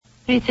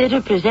Mystery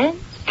Theater presents...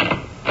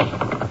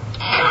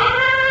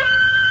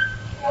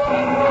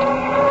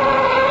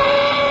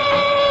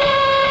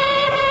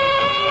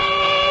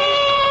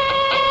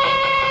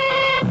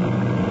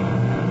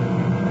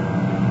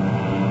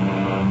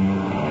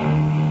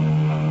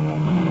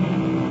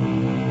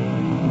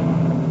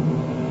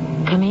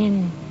 Come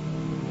in.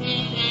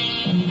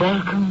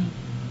 Welcome.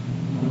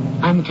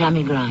 I'm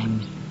Tammy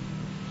Grimes.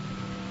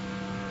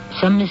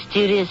 Some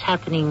mysterious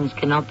happenings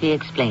cannot be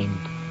explained.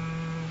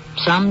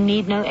 Some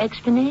need no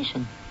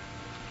explanation.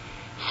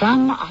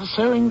 Some are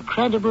so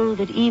incredible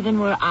that even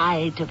were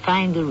I to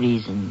find the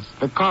reasons,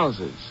 the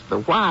causes, the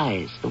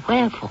whys, the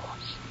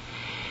wherefores,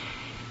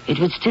 it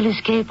would still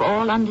escape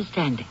all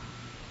understanding.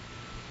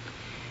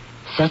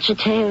 Such a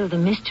tale the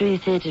Mystery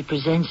Theater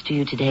presents to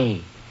you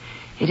today.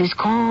 It is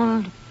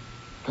called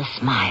The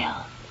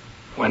Smile.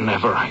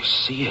 Whenever I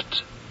see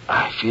it,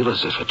 I feel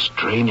as if it's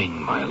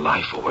draining my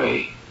life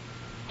away.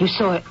 You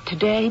saw it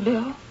today,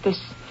 Bill? This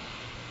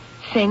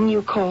thing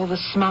you call the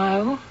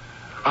smile?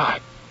 I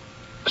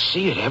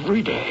see it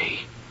every day.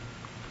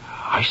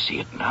 I see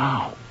it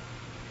now.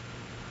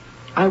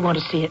 I want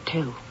to see it,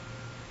 too.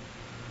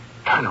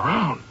 Turn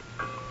around.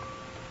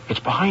 It's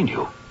behind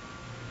you.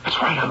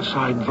 It's right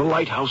outside the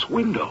lighthouse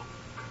window.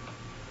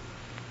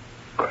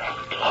 Great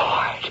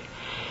Lord.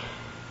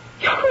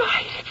 You're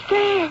right, it's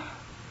there.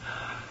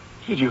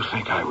 Did you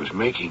think I was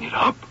making it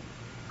up?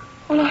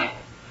 Well, I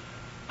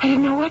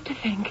didn't know what to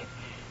think.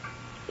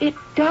 It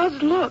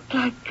does look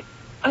like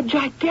a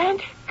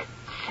gigantic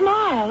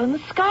smile in the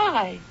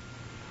sky.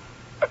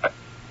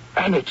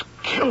 And it's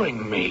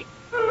killing me.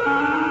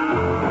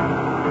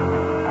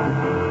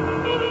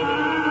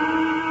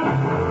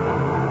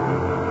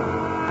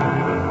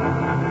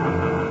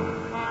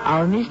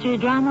 Our mystery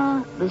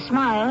drama, The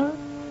Smile,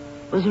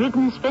 was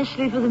written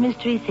especially for the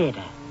Mystery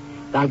Theater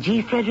by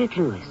G. Frederick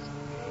Lewis.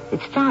 It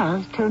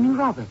stars Tony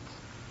Roberts.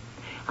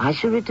 I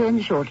shall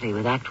return shortly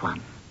with Act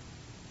One.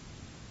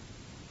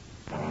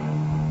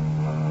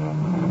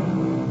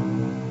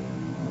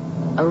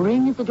 A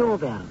ring at the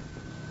doorbell.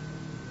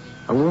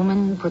 A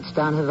woman puts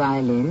down her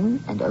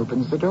violin and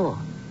opens the door.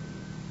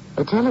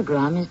 A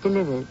telegram is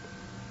delivered.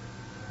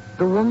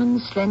 The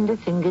woman's slender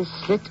fingers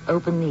slit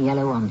open the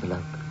yellow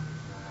envelope.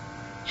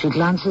 She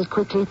glances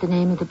quickly at the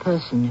name of the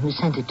person who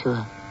sent it to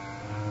her.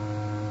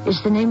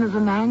 It's the name of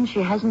a man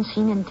she hasn't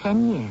seen in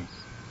 10 years.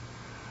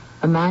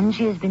 A man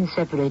she has been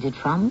separated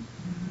from.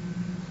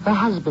 Her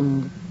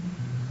husband.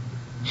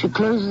 She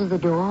closes the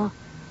door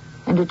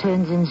and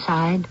returns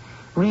inside,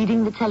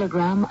 reading the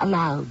telegram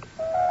aloud.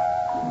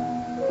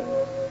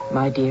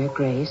 My dear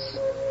Grace,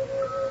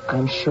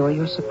 I'm sure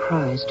you're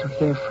surprised to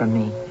hear from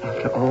me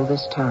after all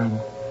this time.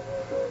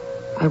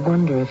 I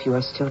wonder if you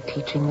are still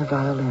teaching the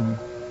violin.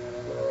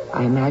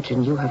 I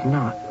imagine you have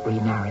not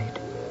remarried,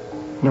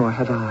 nor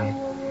have I.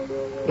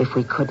 If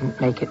we couldn't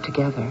make it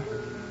together,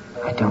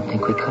 I don't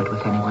think we could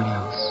with anyone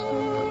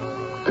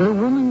else. The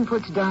woman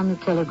puts down the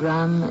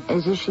telegram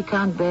as if she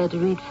can't bear to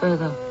read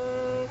further.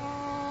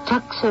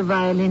 Tucks her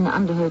violin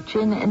under her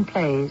chin and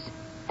plays.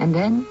 And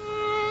then...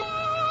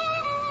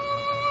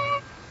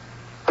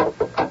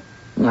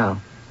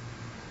 No.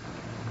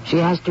 She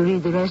has to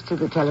read the rest of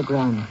the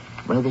telegram,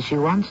 whether she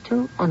wants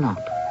to or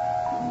not.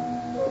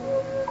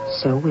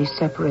 So we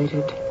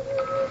separated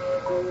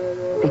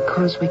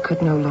because we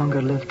could no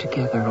longer live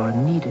together or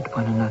needed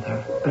one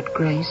another. But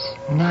Grace,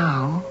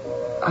 now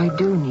I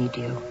do need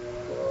you.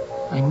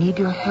 I need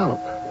your help.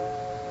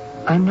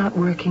 I'm not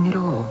working at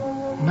all.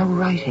 No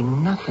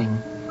writing,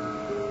 nothing.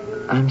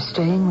 I'm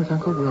staying with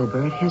Uncle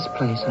Wilbur at his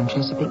place on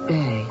Chesapeake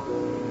Bay.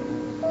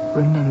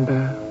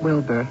 Remember,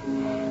 Wilbur,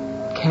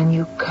 can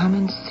you come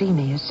and see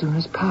me as soon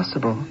as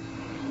possible?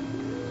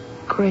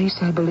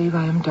 Grace, I believe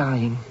I am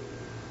dying,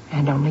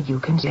 and only you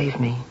can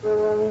save me.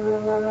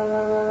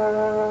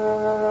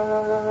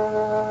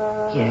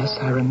 Yes,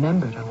 I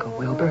remembered Uncle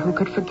Wilbur. Who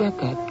could forget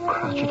that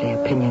crotchety,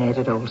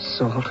 opinionated old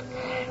salt,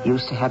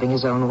 used to having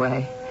his own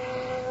way?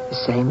 The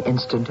same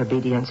instant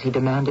obedience he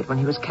demanded when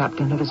he was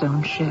captain of his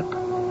own ship.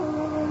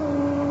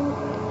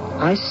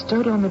 I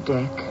stood on the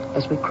deck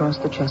as we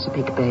crossed the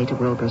Chesapeake Bay to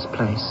Wilbur's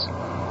place.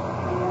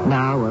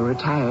 Now a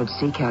retired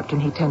sea captain,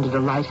 he tended a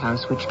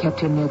lighthouse which kept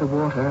him near the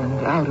water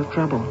and out of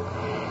trouble.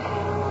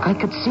 I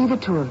could see the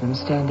two of them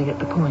standing at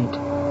the point.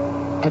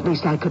 At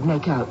least I could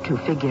make out two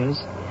figures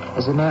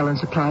as the mail and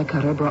supply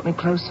cutter brought me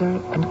closer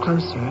and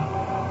closer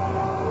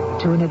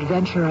to an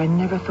adventure I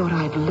never thought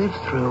I'd live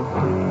through.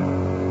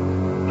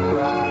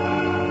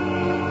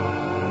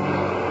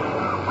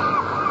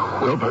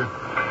 Wilbur,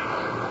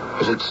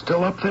 is it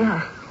still up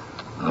there?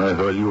 I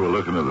thought you were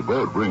looking at the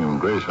boat bringing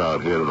Grace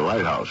out here to the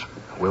lighthouse.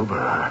 Wilbur,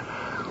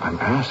 I'm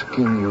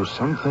asking you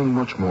something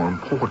much more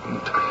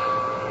important.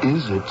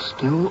 Is it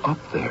still up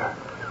there?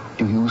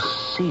 Do you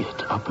see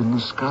it up in the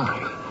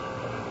sky?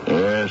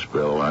 Yes,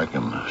 Bill, I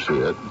can see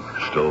it.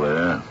 Still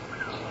there.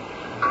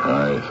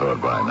 I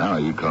thought by now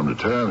you'd come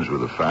to terms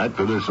with the fact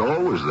that it's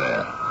always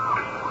there.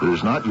 It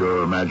is not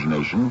your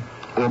imagination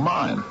or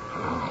mine.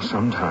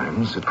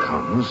 Sometimes it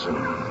comes and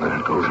then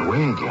it goes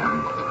away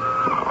again.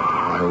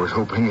 I I was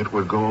hoping it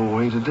would go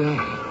away today.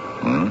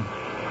 Hmm?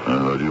 I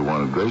thought you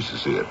wanted Grace to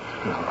see it.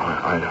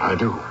 I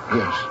do,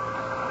 yes.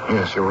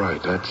 Yes, you're right.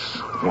 That's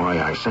why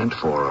I sent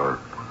for her.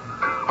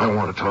 I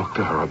want to talk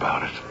to her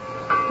about it.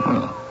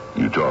 Well,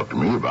 you talk to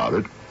me about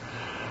it.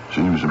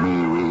 Seems to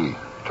me we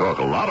talk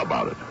a lot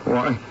about it.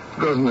 Why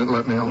doesn't it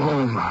let me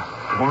alone?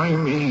 Why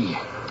me?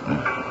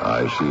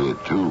 I see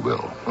it too,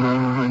 Bill.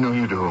 I know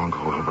you do,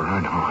 Uncle Wilbur.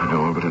 I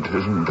know, but it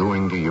isn't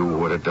doing to you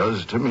what it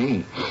does to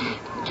me.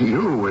 To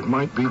you, it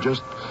might be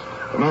just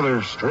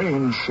another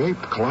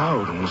strange-shaped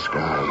cloud in the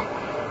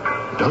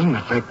sky. It doesn't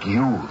affect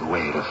you the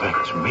way it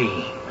affects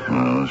me.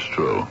 Well, that's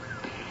true.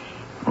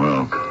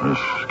 Well,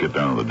 let's get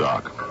down to the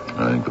dock.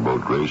 I think the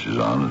boat Grace is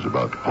on is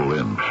about to pull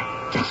in.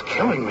 It's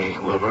killing me,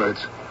 Wilbur.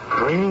 It's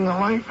draining the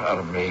life out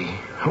of me.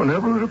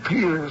 Whenever it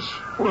appears,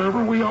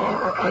 wherever we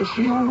are, I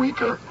feel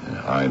weaker.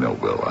 Yeah, I know,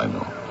 Bill, I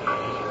know.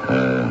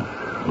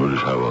 We'll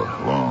just have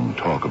a long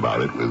talk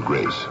about it with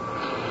Grace.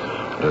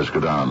 Let's go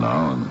down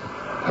now and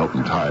help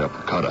him tie up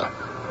the cutter.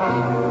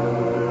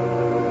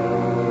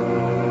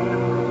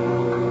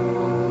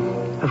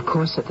 Of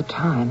course, at the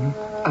time,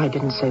 I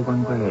didn't say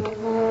one word.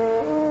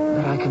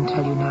 But I can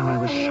tell you now I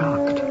was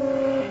shocked.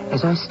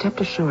 As I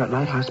stepped ashore at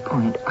Lighthouse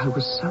Point, I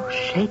was so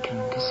shaken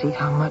to see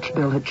how much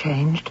Bill had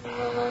changed,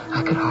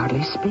 I could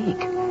hardly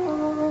speak.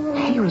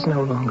 He was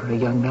no longer a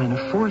young man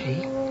of 40.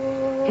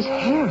 His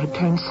hair had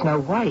turned snow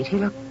white. He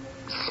looked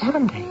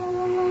 70.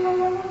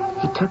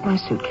 He took my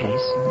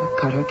suitcase, and the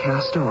cutter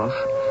cast off.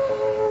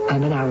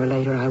 And an hour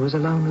later, I was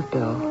alone with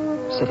Bill,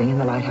 sitting in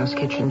the lighthouse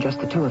kitchen, just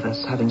the two of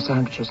us, having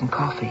sandwiches and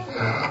coffee.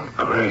 Oh,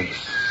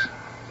 Grace,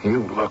 you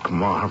look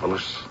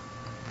marvelous.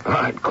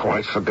 I'd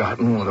quite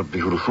forgotten what a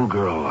beautiful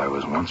girl I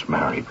was once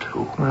married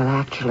to. Well,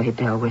 actually,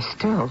 Bill, we're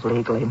still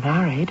legally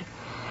married.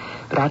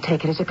 But I'll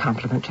take it as a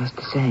compliment just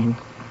the same.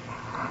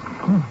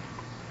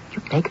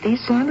 You make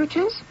these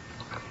sandwiches?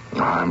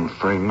 I'm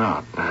afraid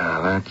not.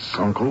 That's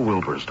Uncle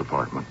Wilbur's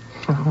department.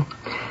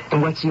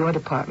 And what's your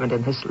department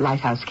in this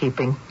lighthouse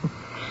keeping?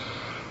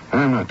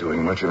 I'm not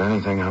doing much of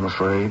anything, I'm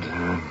afraid.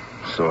 I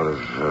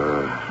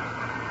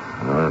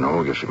don't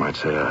know, I guess you might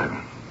say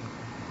I've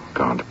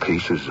gone to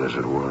pieces, as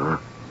it were.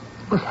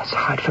 Well, that's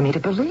hard for me to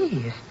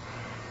believe.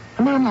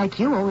 A man like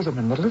you, always in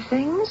the middle of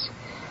things.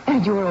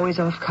 And you were always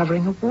off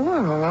covering a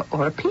war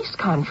or a peace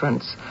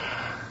conference.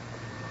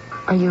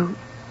 Are you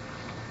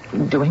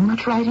doing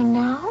much writing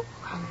now?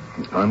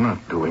 I'm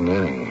not doing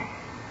any.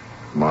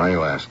 My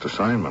last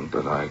assignment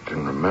that I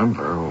can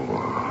remember,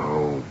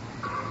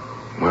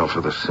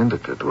 for the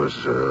syndicate was,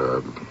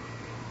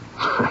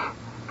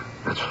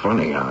 That's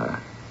funny, I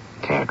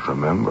can't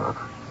remember.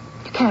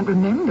 You can't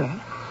remember?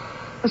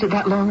 Was it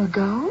that long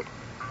ago?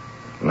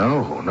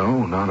 No,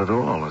 not at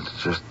all.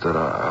 It's just that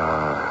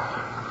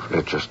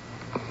it just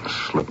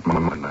slipped my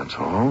mind, that's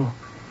all.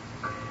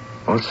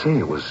 Let's see,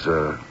 it was,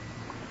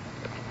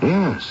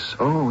 yes.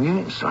 Oh,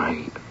 yes,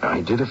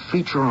 I did a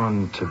feature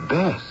on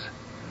Tibet.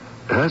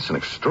 That's an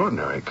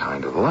extraordinary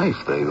kind of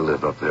life they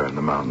live up there in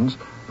the mountains,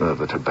 the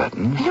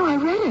Tibetans. I know, I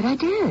read it, I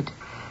did.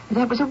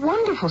 That was a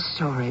wonderful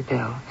story,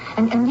 Bill.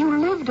 And you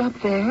lived up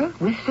there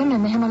with them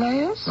in the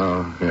Himalayas?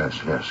 Oh,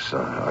 yes,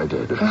 I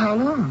did. For how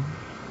long?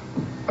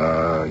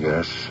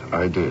 Yes,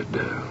 I did.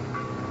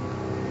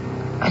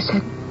 I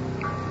said,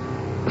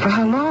 for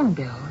how long,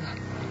 Bill?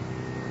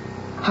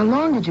 How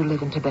long did you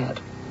live in Tibet?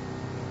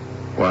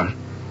 What?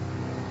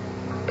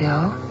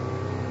 Bill?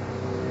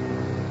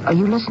 Are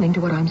you listening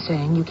to what I'm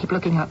saying? You keep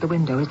looking out the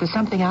window. Is there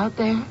something out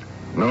there?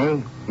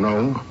 No,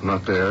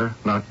 not there.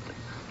 Not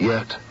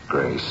yet,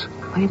 Grace.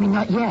 What do you mean,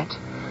 not yet?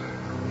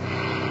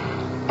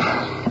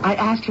 I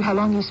asked you how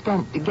long you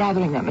spent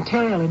gathering that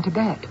material in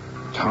Tibet.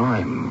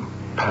 Time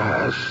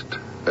passed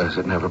as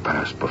it never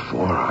passed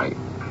before.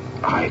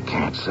 I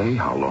can't say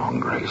how long,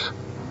 Grace.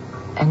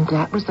 And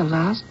that was the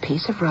last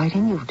piece of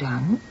writing you've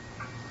done?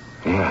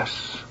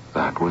 Yes,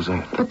 that was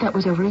it. But that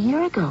was over a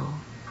year ago.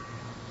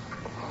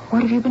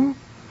 What have you been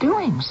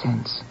doing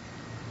since?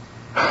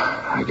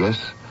 I guess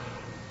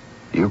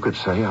you could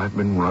say I've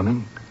been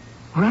running.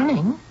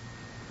 Running?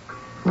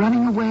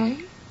 Running away?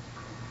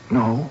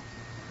 No.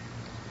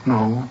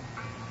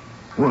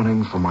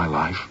 Running for my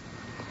life.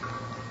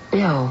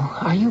 Bill,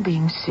 are you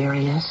being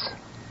serious?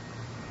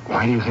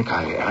 Why do you think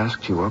I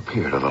asked you up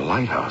here to the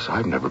lighthouse?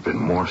 I've never been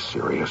more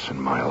serious in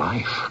my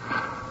life.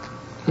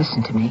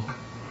 Listen to me.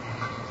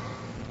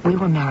 We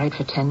were married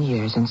for 10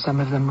 years, and some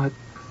of them were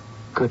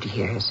good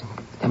years.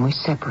 And then we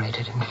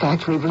separated. In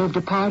fact, we've lived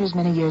apart as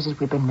many years as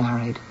we've been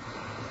married.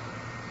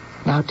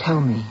 Now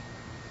tell me,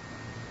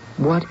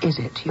 what is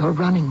it you're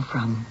running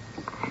from?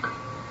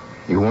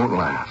 You won't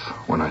laugh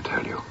when I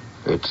tell you.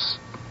 It's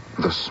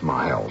the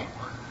smile.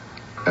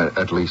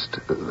 At least,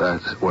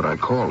 that's what I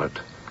call it.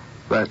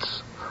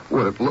 That's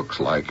what it looks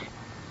like.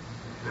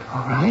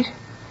 All right.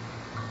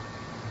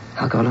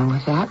 I'll go along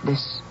with that.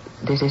 This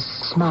is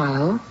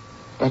smile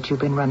that you've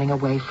been running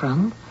away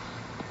from.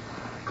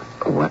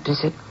 What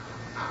does it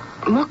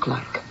look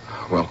like?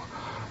 Well,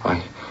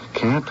 I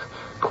can't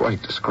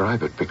quite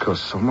describe it because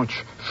so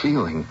much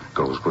feeling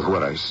goes with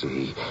what I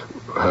see.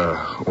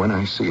 When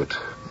I see it,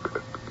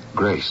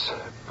 Grace,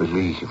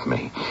 believe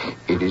me,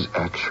 it is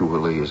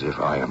actually as if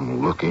I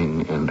am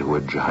looking into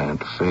a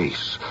giant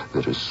face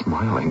that is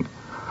smiling.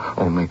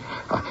 Only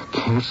I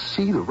can't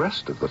see the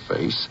rest of the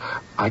face.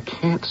 I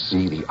can't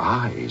see the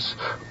eyes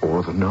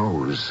or the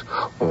nose.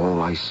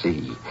 All I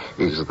see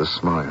is the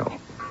smile.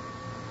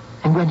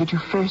 And when did you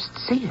first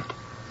see it?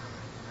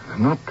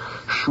 I'm not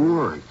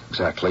sure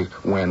exactly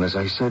when. As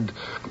I said,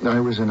 I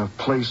was in a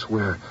place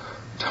where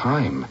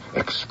time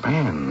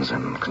expands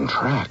and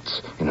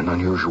contracts in an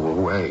unusual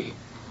way.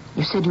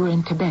 You said you were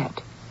in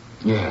Tibet.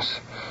 Yes.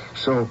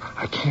 So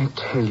I can't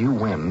tell you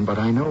when, but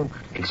I know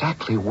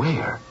exactly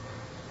where.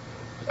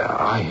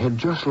 I had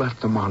just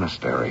left the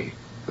monastery,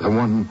 the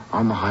one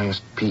on the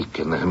highest peak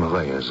in the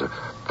Himalayas, a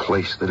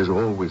place that is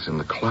always in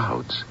the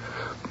clouds.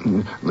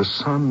 The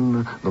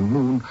sun, the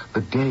moon,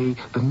 the day,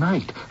 the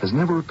night has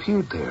never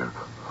appeared there.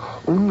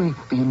 Only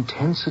the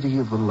intensity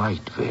of the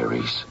light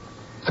varies.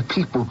 The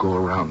people go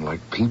around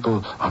like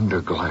people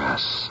under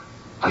glass,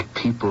 like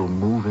people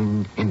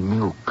moving in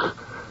milk.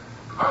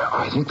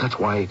 I think that's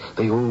why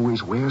they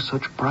always wear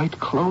such bright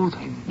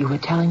clothing. You were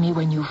telling me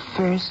when you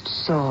first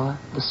saw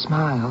the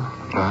smile.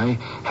 I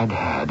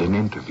had an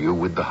interview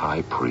with the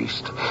high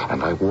priest,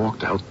 and I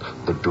walked out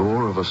the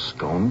door of a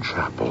stone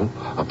chapel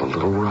up a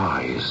little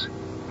rise.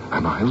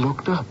 And I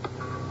looked up,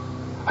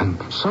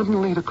 and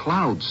suddenly the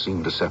clouds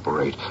seemed to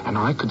separate, and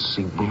I could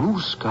see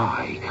blue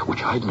sky,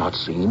 which I'd not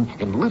seen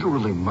in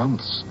literally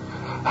months.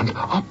 And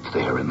up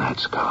there in that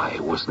sky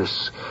was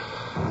this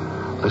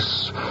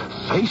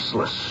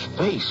faceless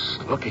face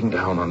looking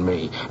down on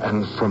me.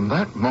 And from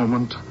that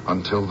moment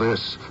until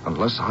this,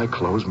 unless I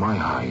close my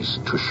eyes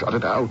to shut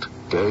it out,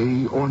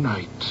 day or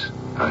night,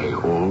 I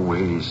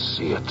always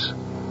see it.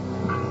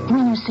 You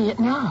mean you see it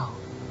now?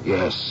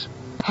 Yes.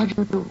 Have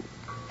you told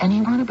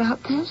anyone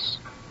about this?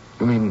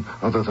 You mean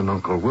other than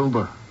Uncle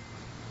Wilbur?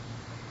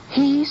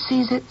 He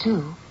sees it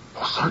too.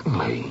 Well,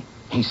 certainly.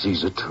 He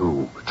sees it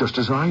too, just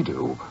as I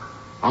do.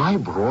 I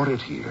brought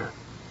it here.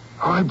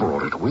 I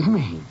brought it with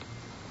me.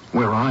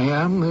 Where I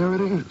am, there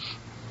it is.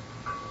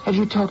 Have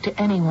you talked to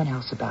anyone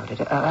else about it?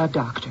 A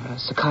doctor, a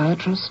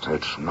psychiatrist?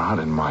 It's not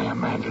in my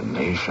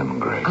imagination,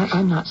 Grace.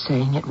 I'm not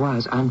saying it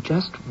was. I'm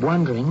just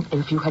wondering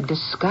if you had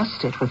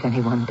discussed it with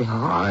anyone, Bill.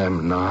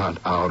 I'm not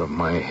out of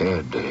my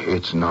head.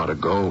 It's not a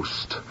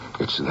ghost.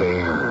 It's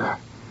there.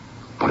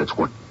 But it's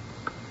what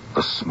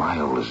the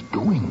smile is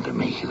doing to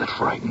me that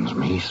frightens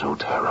me so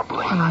terribly.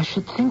 Well, I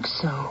should think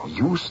so.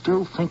 You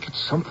still think it's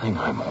something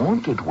I'm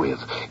haunted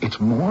with. It's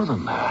more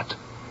than that.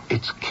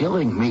 It's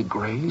killing me,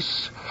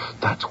 Grace.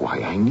 That's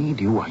why I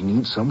need you. I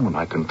need someone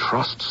I can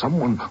trust,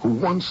 someone who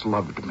once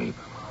loved me,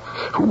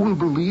 who will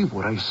believe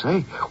what I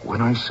say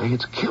when I say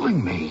it's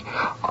killing me.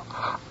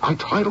 I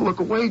try to look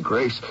away,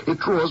 Grace. It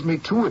draws me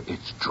to it.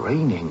 It's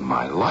draining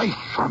my life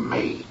from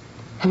me.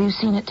 Have you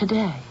seen it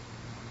today?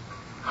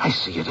 I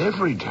see it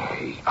every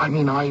day. I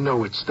mean, I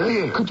know it's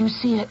there. Could you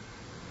see it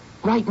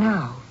right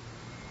now?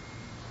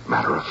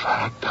 Matter of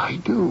fact, I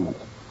do.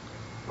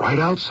 Right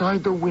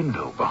outside the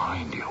window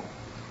behind you.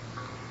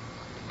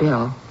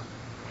 Bill,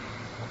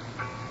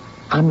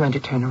 I'm going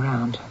to turn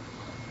around.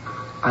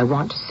 I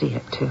want to see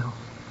it, too.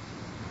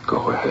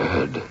 Go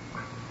ahead.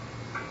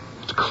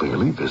 It's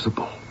clearly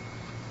visible.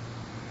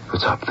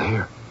 It's up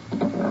there.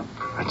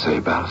 I'd say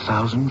about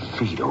 1,000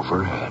 feet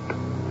overhead.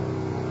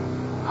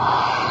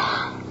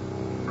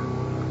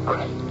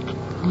 Great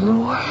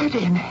Lord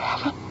in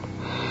heaven.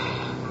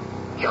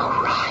 You're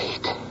right.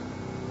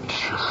 Did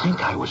you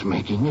think I was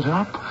making it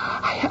up?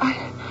 I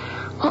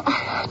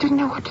didn't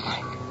know what to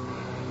think.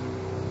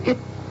 It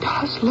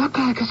does look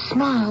like a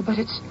smile, but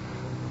it's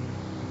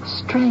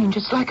strange.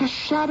 It's like a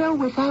shadow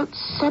without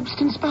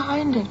substance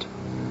behind it.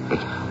 It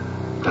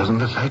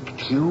doesn't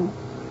affect you?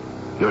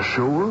 You're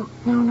sure?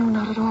 No,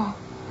 not at all.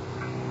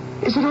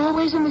 Is it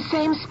always in the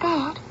same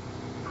spot?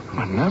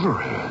 It never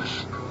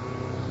is.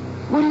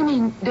 What do you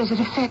mean, does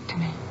it affect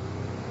me?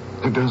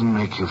 It doesn't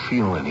make you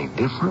feel any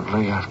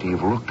differently after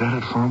you've looked at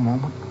it for a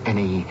moment?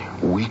 Any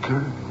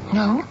weaker?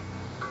 No,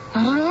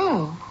 not at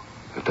all.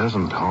 It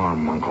doesn't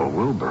harm Uncle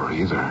Wilbur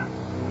either.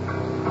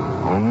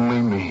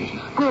 Only me.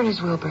 Where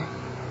is Wilbur?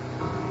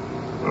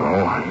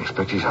 Oh, I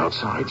expect he's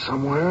outside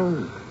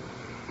somewhere.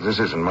 This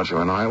isn't much of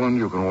an island.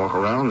 You can walk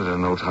around it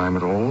in no time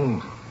at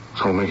all.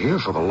 It's only here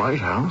for the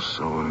lighthouse,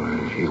 so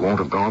he won't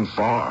have gone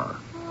far.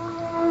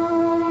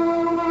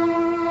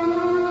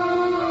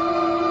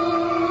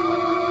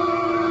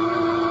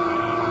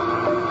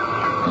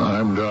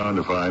 I'm darned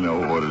if I know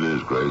what it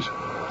is, Grace.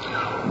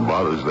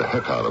 Bothers the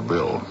heck out of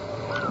Bill.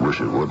 Wish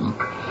it wouldn't.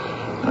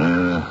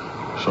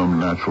 Some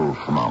natural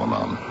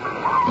phenomenon.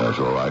 That's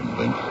all I can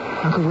think.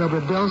 Uncle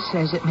Wilbur, Bill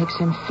says it makes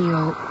him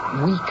feel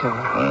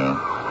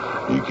weaker.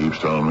 He keeps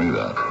telling me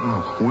that.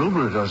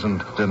 Wilbur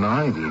doesn't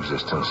deny the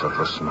existence of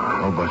the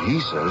smile, but he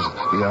says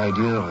the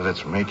idea that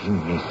it's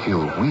making me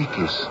feel weak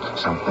is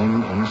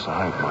something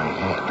inside my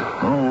head.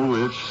 Oh,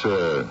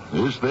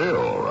 it's there,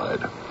 all right.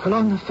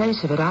 Along the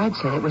face of it, I'd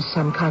say it was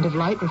some kind of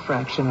light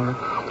refraction or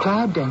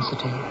cloud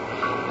density.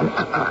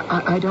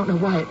 I don't know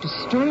why it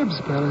disturbs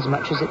Bill as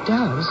much as it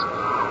does.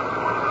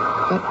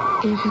 But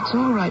If it's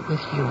all right with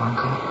you,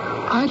 Uncle,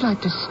 I'd like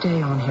to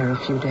stay on here a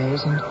few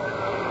days and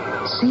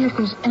see if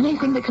there's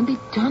anything that can be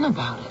done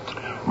about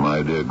it.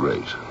 My dear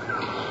Grace,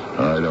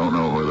 I don't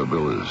know whether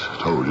Bill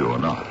has told you or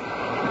not,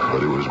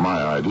 but it was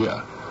my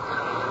idea.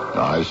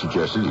 I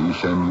suggested he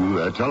send you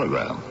that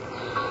telegram.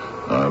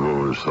 I've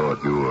always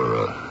thought you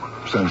were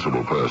a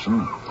sensible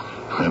person,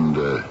 and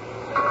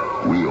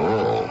we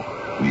all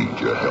need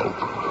your help.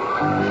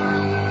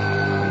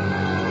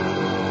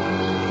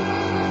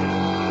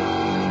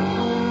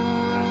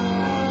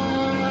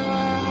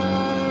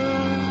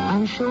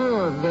 I'm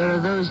sure there are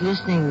those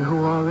listening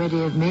who already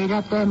have made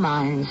up their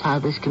minds how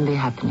this can be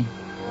happening.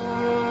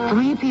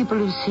 3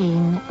 people have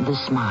seen the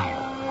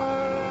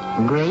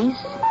smile. Grace,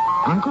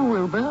 Uncle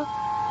Wilbur,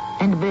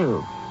 and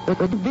Bill.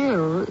 But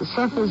Bill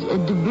suffers a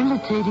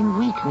debilitating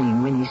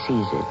weakening when he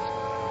sees it.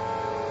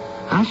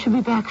 I shall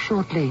be back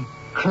shortly,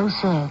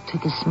 closer to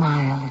the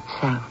smile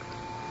itself,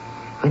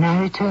 when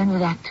I return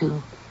with Act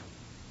 2.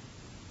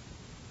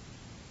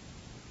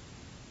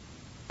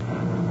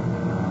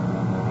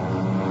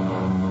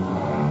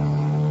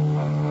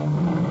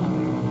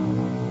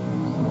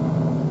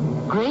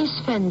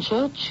 Grace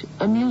Fenchurch,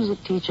 a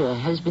music teacher,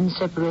 has been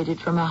separated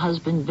from her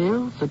husband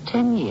Bill for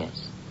 10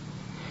 years.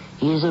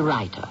 He is a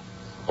writer,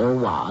 or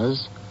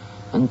was,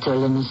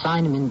 until an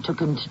assignment took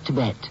him to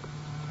Tibet.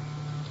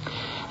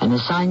 An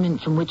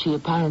assignment from which he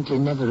apparently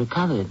never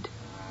recovered.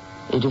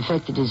 It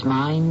affected his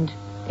mind,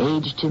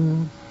 aged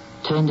him,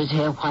 turned his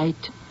hair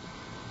white,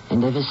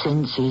 and ever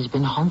since he has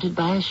been haunted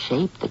by a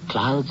shape that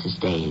clouds his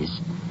days.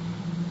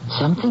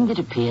 Something that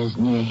appears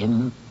near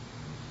him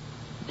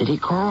that he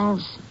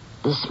calls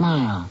the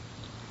smile.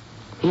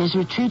 He has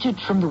retreated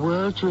from the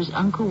world to his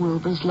Uncle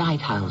Wilbur's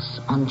lighthouse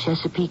on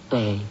Chesapeake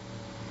Bay.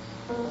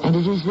 And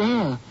it is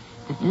there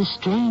that this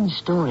strange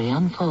story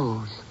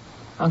unfolds.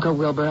 Uncle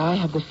Wilbur, I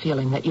have the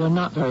feeling that you're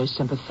not very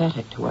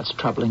sympathetic to what's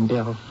troubling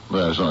Bill.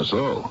 That's not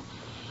so.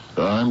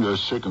 I'm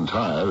just sick and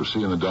tired of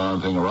seeing the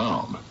darn thing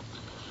around.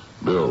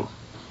 Bill,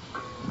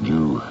 did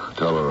you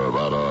tell her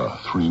about our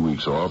 3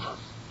 weeks off?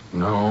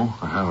 No,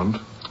 I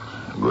haven't.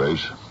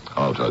 Grace,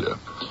 I'll tell you.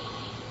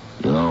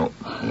 You know,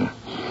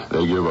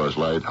 they give us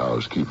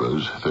lighthouse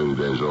keepers 30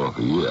 days off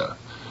a year.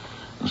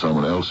 And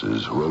someone else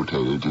is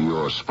rotated to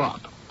your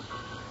spot.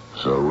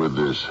 So with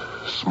this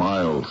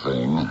smile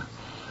thing,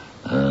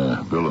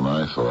 Bill and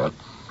I thought,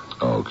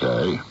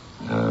 okay,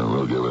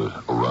 we'll give it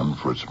a run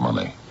for its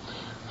money.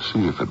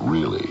 See if it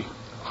really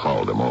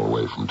followed him all the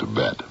way from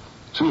Tibet.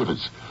 See if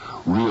it's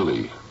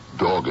really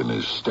dogging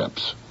his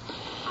steps.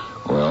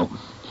 Well,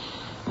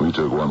 we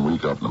took 1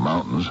 week up in the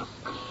mountains,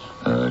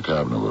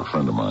 cabin of a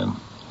friend of mine.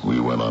 We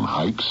went on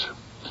hikes,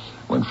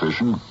 went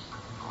fishing,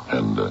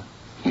 and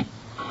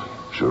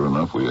sure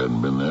enough, we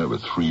hadn't been there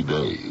but 3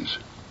 days.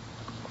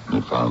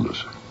 It found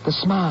us. The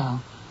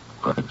smile.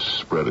 Right,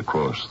 spread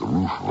across the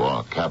roof of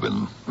our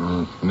cabin.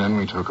 And then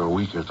we took a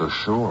week at the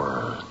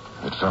shore.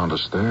 It found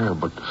us there,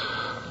 but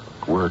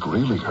where it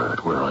really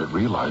hurt, where I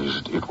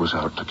realized it was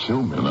out to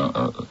kill me.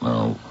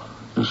 Now,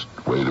 just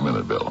wait a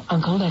minute, Bill.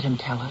 Uncle, let him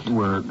tell it.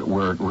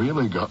 Where it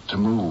really got to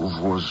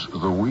move was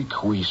the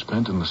week we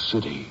spent in the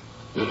city.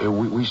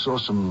 We saw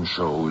some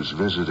shows,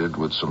 visited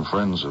with some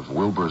friends of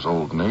Wilbur's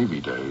old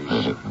Navy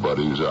days.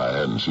 Buddies I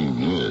hadn't seen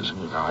in years.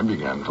 I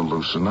began to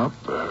loosen up.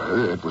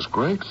 It was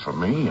great for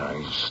me.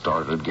 I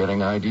started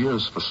getting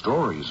ideas for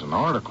stories and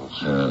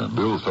articles.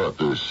 Bill thought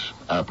this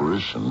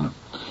apparition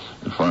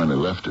had finally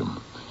left him.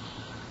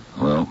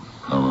 Well,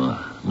 on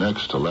the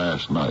next to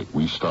last night,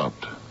 we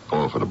stopped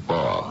off at a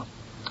bar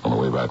on the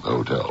way back to the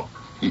hotel.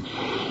 It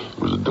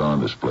was the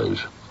darndest place.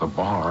 The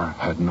bar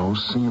had no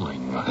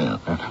ceiling. Yeah.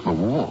 And the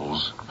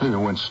walls, they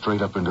went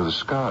straight up into the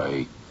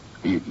sky.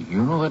 You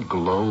know that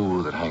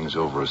glow that hangs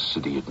over a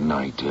city at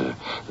night?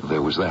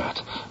 There was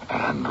that.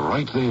 And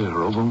right there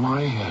over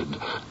my head,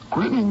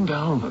 grinning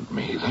down at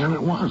me, there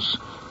it was.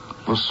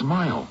 The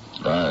smile.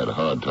 I had a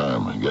hard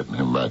time getting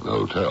him back to the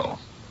hotel,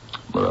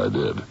 but I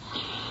did.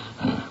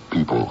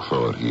 People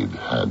thought he'd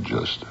had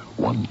just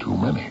one too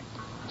many.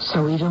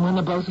 So even when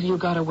the both of you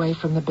got away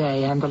from the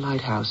bay and the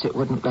lighthouse, it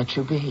wouldn't let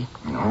you be?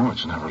 No,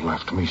 it's never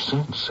left me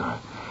since.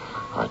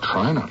 I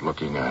try not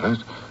looking at it.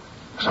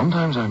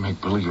 Sometimes I make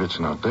believe it's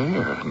not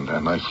there, and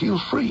I feel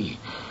free.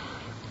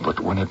 But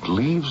when it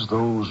leaves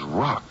those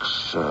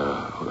rocks,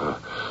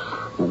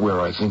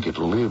 where I think it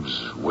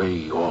lives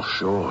way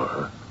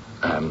offshore,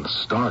 and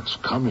starts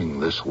coming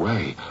this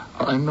way,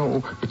 I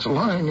know it's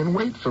lying in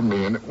wait for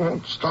me, and it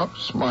won't stop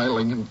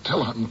smiling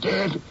until I'm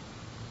dead.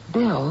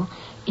 Bill,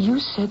 you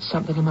said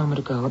something a moment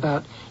ago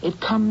about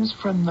it comes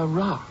from the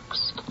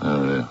rocks.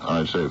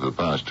 I'd say for the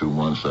past 2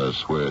 months,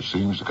 that's where it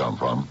seems to come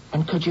from.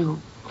 And could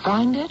you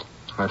find it?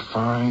 At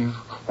 5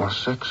 or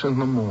 6 in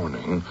the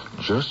morning,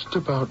 just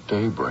about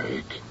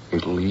daybreak,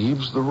 it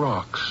leaves the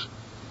rocks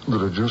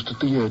that are just at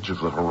the edge of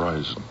the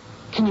horizon.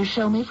 Can you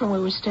show me from where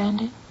we're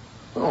standing?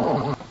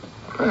 Oh,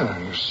 yeah,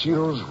 you see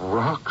those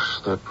rocks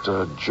that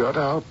jut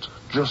out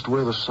just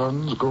where the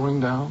sun's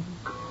going down?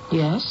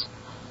 Yes.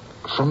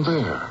 From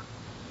there,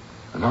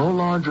 no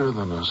larger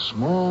than a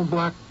small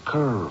black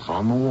curve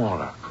on the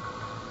water.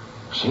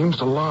 seems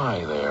to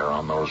lie there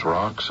on those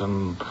rocks,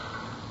 and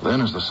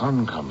then as the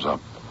sun comes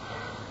up,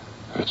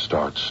 it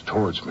starts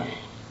towards me.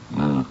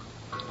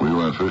 We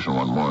went fishing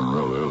one morning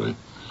real early.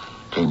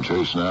 Came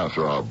chasing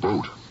after our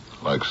boat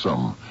like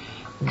some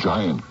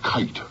giant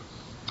kite.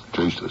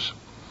 Chased us.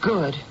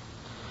 Good.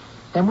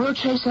 Then we'll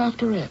chase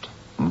after it.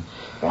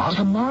 What?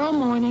 Tomorrow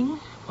morning,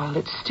 while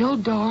it's still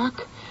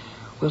dark,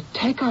 we'll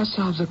take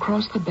ourselves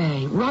across the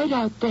bay, right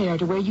out there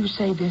to where you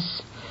say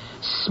this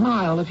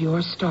smile of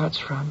yours starts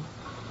from.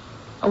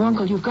 Oh,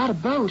 Uncle, you've got a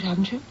boat,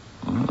 haven't you?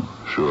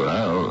 Sure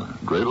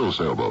have. Great little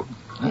sailboat.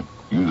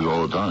 Use it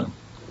all the time.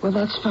 Well,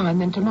 that's fine.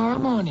 Then tomorrow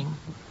morning.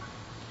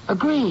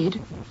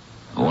 Agreed?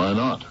 Why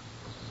not?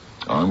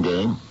 I'm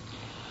game.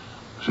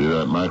 See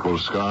that mackerel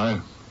sky?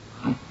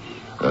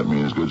 That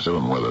means good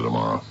sailing weather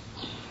tomorrow.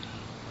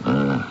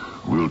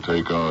 We'll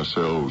take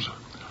ourselves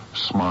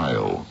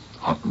smile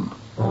hunting.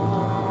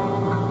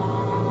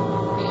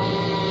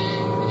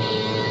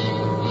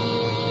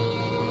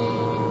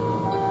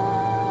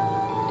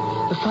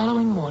 The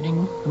following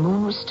morning, the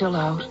moon was still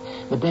out.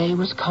 The bay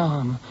was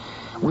calm.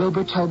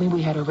 Wilbur told me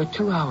we had over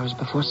 2 hours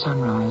before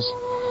sunrise.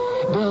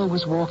 Bill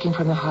was walking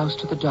from the house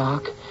to the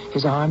dock,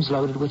 his arms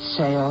loaded with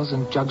sails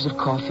and jugs of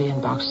coffee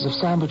and boxes of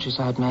sandwiches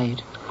I'd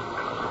made.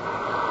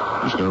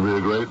 It's going to be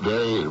a great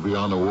day to be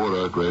on the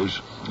water, Grace.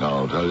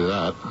 I'll tell you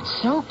that.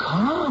 So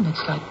calm,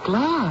 it's like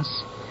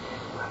glass.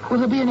 Will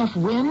there be enough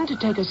wind to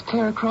take us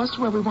clear across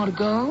to where we want to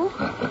go?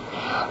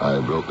 I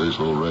built this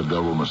little red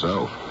devil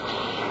myself.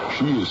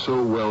 She is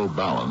so well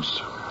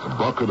balanced, a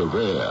bucket of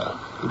air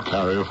could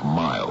carry her for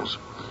miles.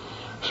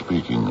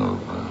 Speaking of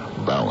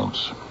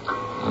balance,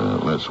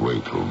 let's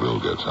wait till Bill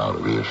gets out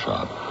of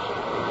earshot.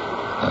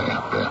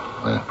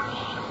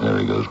 There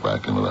he goes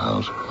back into the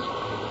house.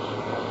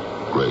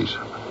 Grace,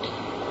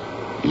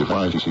 if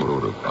I see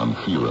sort of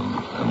unfeeling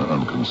and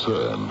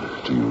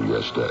unconcerned to you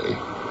yesterday,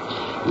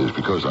 it's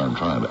because I'm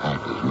trying to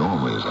act as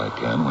normally as I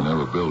can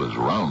whenever Bill is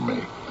around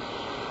me.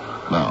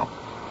 Now,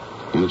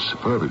 it's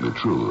perfectly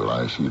true that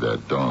I see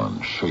that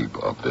darn shape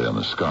up there in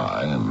the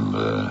sky, and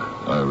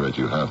I bet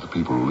you half the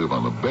people who live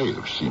on the bay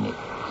have seen it.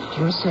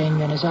 You're saying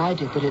then, as I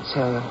did, that it's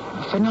a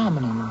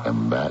phenomenon.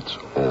 And that's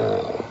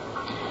all.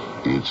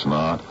 It's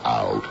not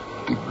out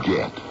to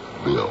get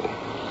Bill.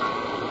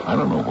 I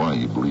don't know why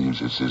he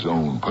believes it's his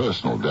own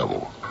personal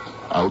devil,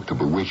 out to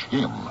bewitch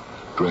him,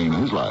 drain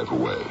his life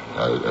away,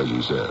 as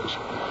he says.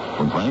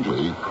 When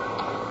frankly,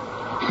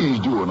 he's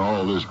doing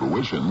all this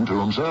bewitching to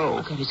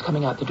himself. Okay, he's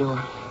coming out the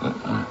door.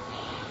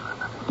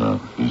 No,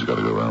 he's got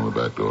to go around the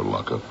back door to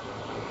lock up.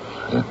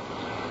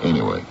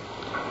 Anyway,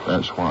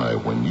 that's why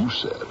when you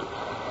said,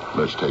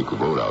 let's take the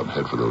boat out and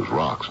head for those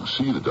rocks and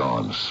see the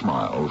darn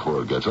smile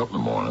before it gets up in the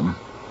morning,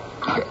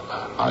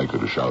 I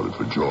could have shouted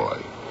for joy.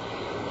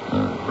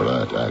 But I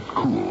had to act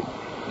cool,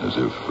 as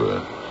if,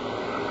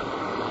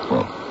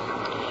 well,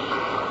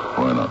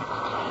 why not?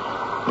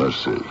 Let's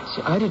see.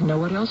 See, I didn't know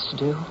what else to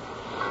do.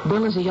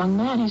 Bill is a young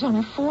man. He's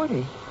only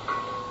 40.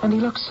 And he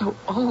looks so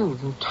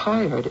old and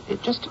tired.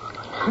 It just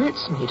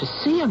hurts me to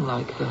see him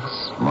like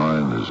this.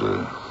 Mind is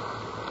a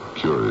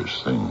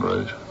curious thing,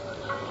 Grace.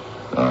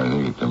 I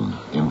think it can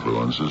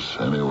influence us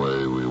any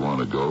way we want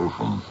to go,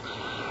 from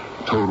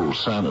total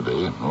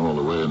sanity all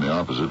the way in the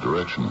opposite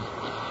direction.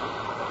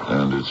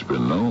 And it's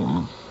been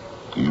known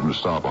even to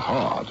stop a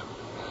heart.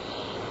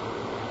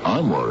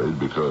 I'm worried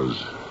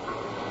because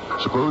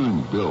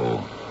supposing Bill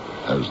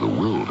has the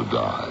will to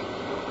die,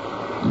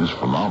 this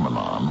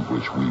phenomenon,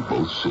 which we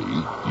both see,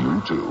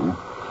 you too,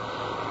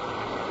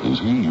 is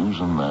he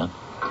using that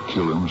to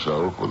kill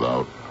himself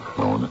without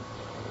knowing it?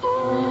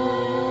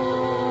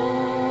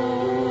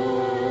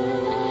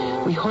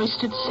 We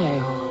hoisted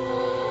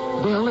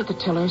sail. Bill at the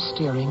tiller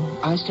steering,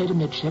 I stayed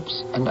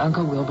amidships, and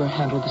Uncle Wilbur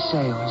handled the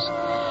sails.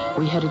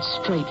 We headed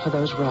straight for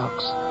those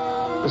rocks.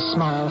 The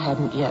smile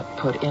hadn't yet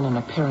put in an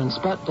appearance,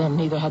 but then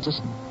neither had the...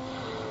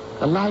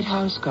 The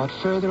lighthouse got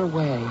further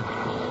away,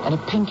 and a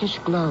pinkish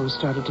glow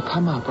started to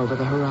come up over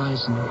the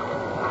horizon.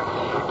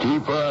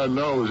 Keep our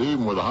nose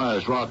even with the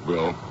highest rock,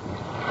 Bill.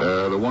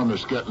 The one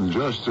that's getting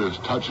just a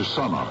touch of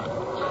sun on it.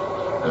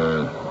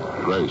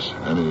 Grace,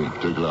 any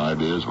particular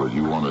ideas what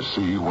you want to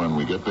see when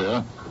we get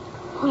there?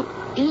 Well,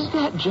 is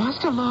that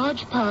just a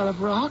large pile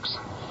of rocks?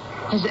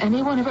 Has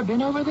anyone ever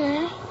been over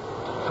there?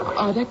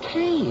 Are there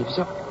caves,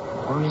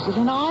 or is it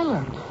an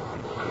island?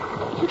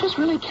 You just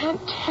really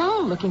can't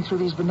tell looking through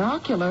these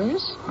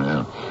binoculars.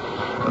 Yeah.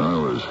 I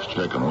was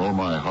checking all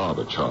my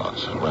harbor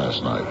charts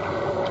last night,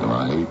 and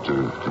I hate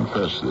to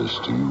confess this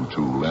to you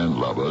two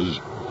landlubbers,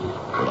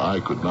 but I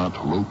could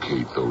not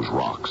locate those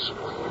rocks.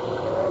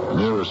 The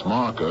nearest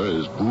marker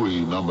is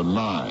buoy number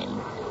 9,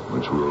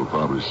 which we'll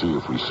probably see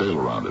if we sail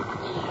around it.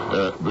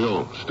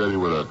 Bill, steady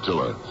with that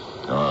tiller.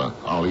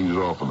 I'll ease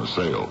off on the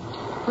sail.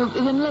 Well,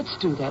 then let's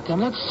do that, then.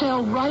 Let's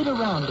sail right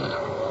around it.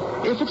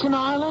 If it's an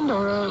island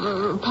or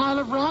a pile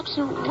of rocks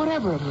or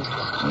whatever it is.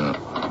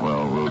 Yeah,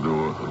 well, we'll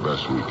do the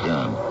best we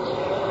can.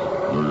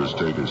 We'll just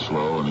take it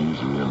slow and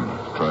easy and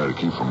try to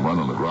keep from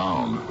running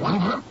aground.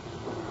 Wilbur,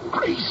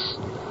 Grace,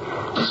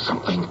 there's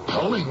something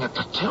pulling at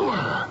the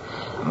tiller.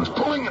 I was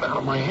pulling it out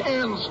of my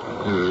hands.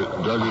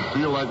 Does it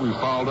feel like we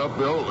fouled up,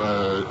 Bill,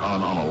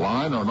 on a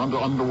line or an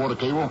underwater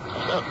cable?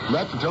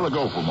 Let the tiller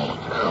go for a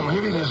moment.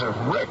 Maybe there's a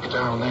wreck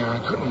down there. I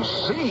couldn't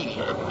see.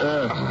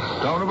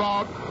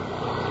 Turnabout.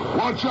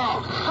 Watch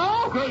out.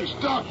 Oh! Grace,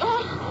 duck.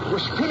 We're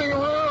spinning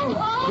around.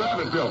 Grab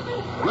it, Bill.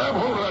 Grab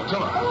hold of that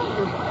tiller.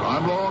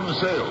 I'm lowering the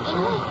sails.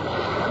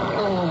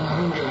 Oh,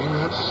 I'm getting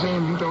that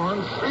same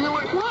darn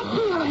feeling. What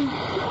feeling?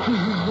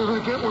 That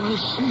I get when I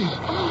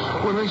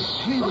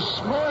see the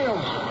smile.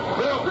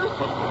 Bill,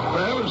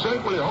 for heaven's sake,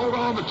 will you hold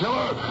on the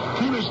tiller?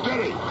 Keep it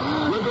steady.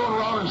 We're going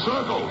around in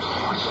circles.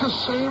 It's the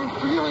same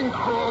feeling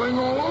crawling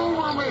all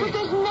over me. But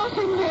there's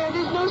nothing there.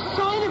 There's no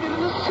sign of it,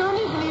 and the sun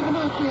isn't even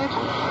up yet.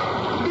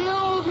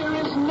 Bill, there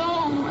is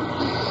no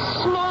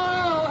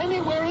smile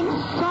anywhere in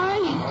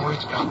sight. Oh,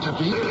 it's got to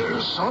be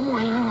there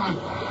somewhere.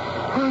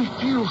 I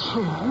feel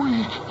so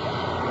weak.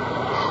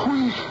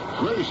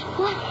 Grace,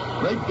 What?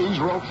 make these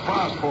ropes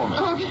fast for me.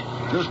 Okay.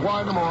 Just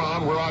wind them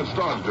around where I've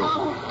started to.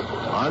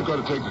 I've got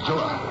to take the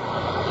tiller.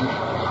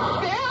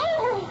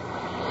 Bill!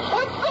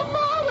 What's the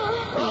matter?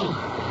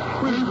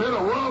 We've hit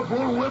a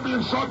whirlpool and we're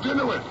being sucked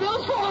into it.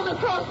 Bill's fallen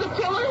across the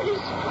tiller.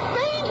 He's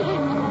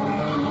fainting.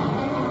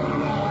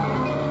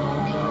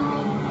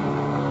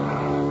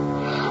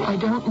 I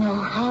don't know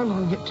how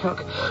long it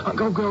took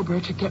Uncle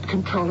Gilbert to get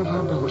control of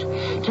our boat,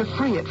 to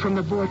free it from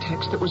the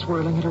vortex that was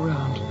whirling it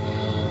around.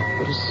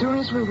 But as soon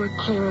as we were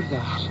clear of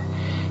that,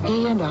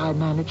 he and I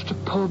managed to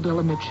pull Bill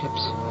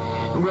amidships.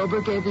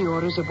 Wilbur gave the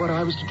orders of what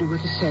I was to do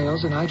with the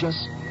sails, and I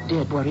just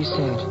did what he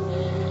said.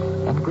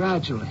 And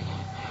gradually,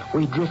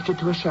 we drifted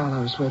to a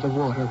shallows where the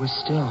water was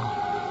still.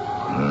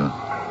 Yeah.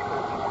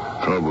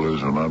 Trouble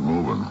is, we're not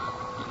moving.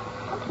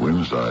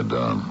 Wind's died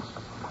down.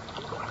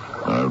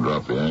 I've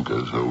dropped the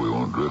anchor so we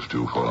won't drift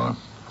too far.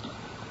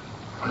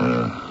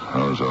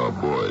 How's our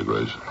boy,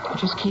 Grace? I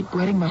just keep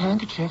wetting my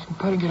handkerchief and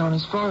putting it on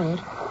his forehead.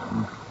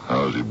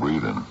 How's he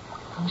breathing?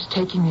 He's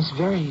taking these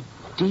very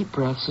deep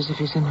breaths as if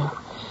he's in a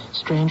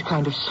strange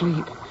kind of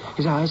sleep.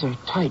 His eyes are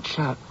tight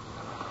shut.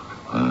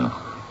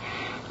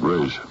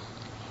 Grace,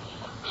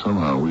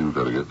 somehow we've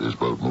got to get this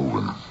boat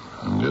moving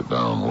and get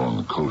down along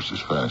the coast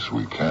as fast as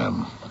we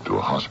can to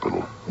a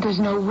hospital. There's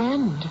no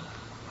wind.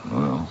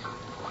 Well,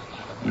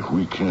 if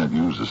we can't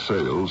use the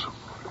sails,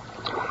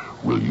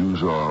 we'll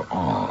use our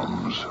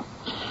arms.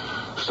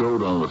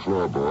 Stowed on the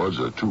floorboards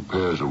are 2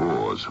 pairs of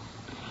oars.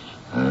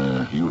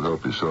 You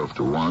help yourself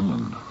to one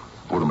and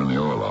put them in the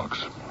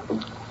oarlocks.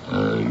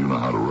 You know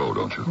how to row,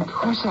 don't you? Of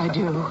course I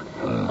do.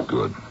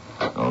 Good.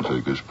 I'll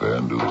take this pair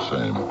and do the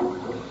same.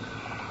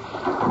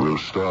 We'll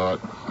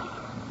start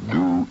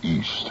due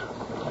east.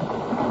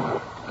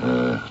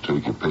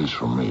 Take your pace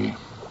from me.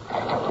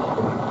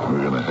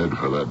 We're going to head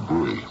for that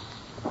buoy.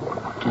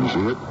 Can you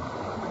see it?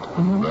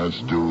 Mm-hmm.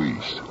 That's due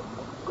east.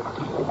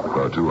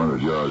 About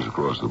 200 yards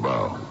across the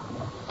bow.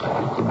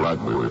 The black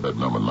buoy had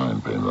number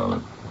 9 painted on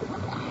it.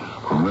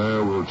 From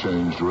there, we'll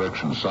change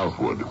direction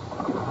southward.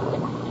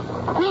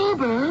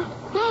 Wilbur,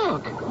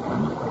 look.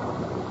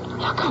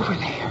 Look over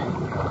there.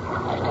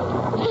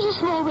 There's a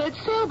small red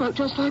sailboat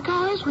just like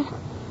ours with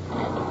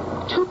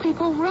 2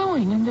 people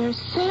rowing, and their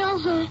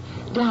sails are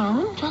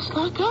down just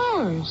like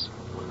ours.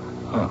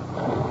 Huh.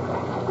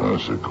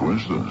 That's a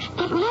coincidence.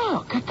 But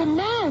look at the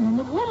man and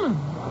the woman.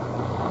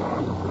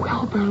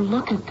 Wilbur,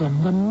 look at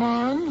them. The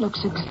man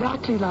looks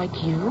exactly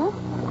like you.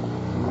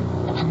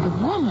 And the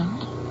woman,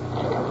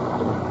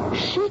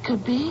 she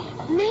could be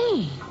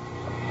me.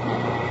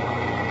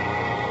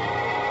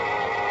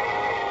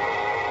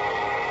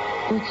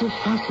 It's a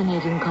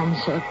fascinating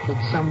concept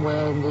that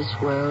somewhere in this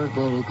world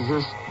there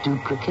exist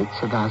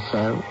duplicates of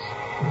ourselves.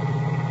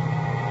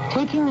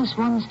 Taking this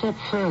one step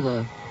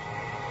further,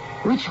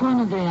 which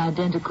one of the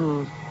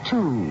identical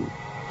 2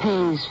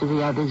 pays for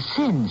the other's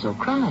sins or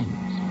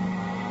crimes,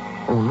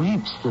 or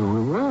reaps the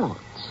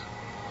rewards?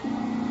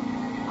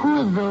 Who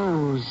are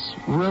those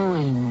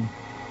rowing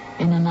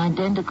in an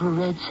identical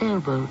red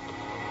sailboat?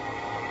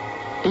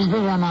 Is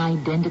there an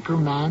identical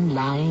man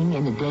lying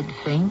in a dead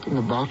faint in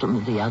the bottom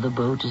of the other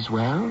boat as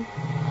well?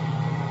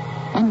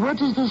 And what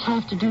does this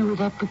have to do with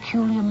that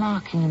peculiar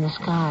marking in the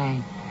sky,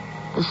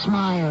 the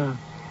smile,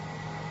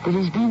 that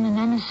has been the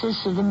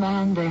nemesis of the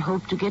man they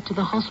hope to get to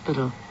the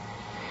hospital?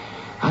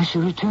 I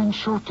shall return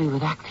shortly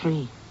with Act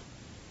 3.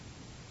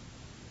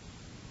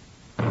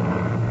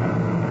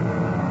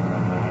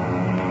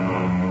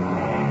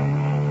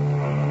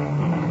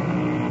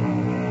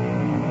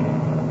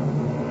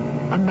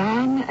 A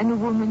man and a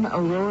woman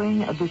are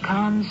rowing a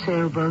becalmed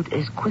sailboat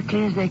as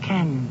quickly as they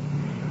can,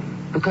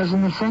 because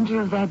in the center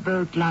of that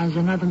boat lies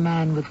another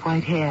man with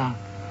white hair,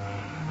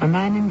 a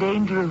man in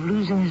danger of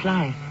losing his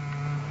life.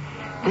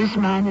 This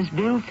man is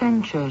Bill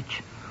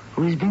Fenchurch,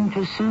 who has been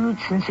pursued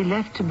since he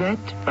left Tibet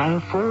by a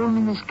form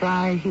in the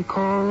sky he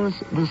calls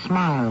the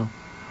Smile.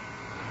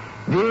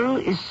 Bill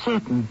is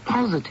certain,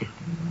 positive,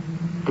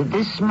 that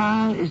this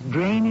smile is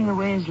draining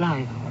away his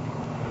life.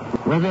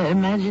 Whether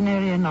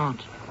imaginary or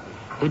not,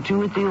 the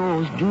 2 at the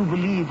oars do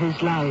believe his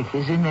life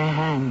is in their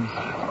hands.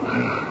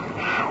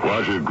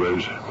 Watch it,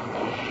 Grace.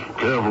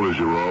 Careful as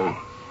you row.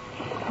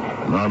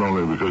 Not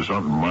only because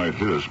something might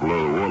hit us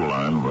below the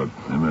waterline, but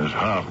in this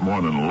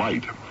half-morning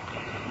light,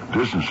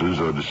 distances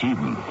are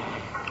deceiving.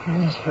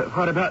 Yes, but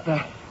what about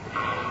the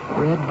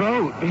red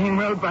boat being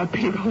rowed by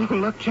people who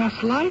look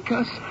just like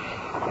us?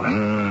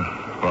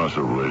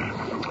 Possibly.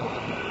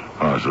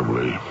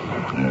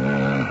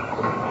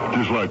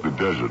 Just like the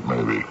desert,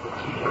 maybe.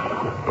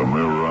 A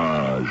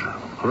mirage.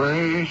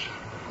 Grace?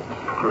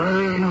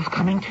 Bill's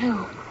coming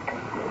too.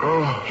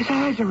 Oh. His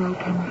eyes are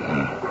open.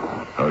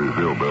 How do you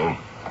feel, Bill?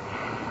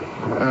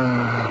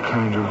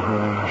 Kind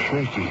of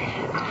shaky.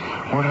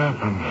 What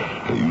happened?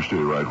 Hey, you stay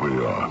right where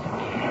you are.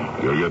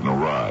 You're getting a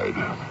ride.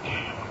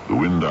 The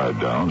wind died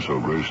down, so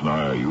Grace and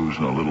I are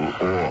using a little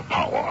oar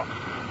power.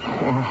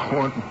 Well,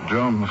 what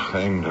dumb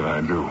thing did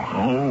I do?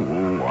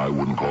 Oh, I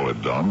wouldn't call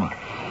it dumb.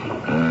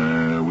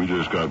 We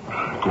just got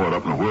caught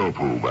up in a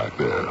whirlpool back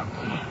there.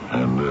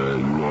 And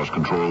you lost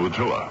control of the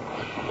tiller.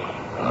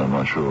 I'm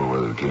not sure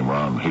whether it came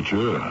around and hit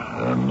you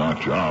and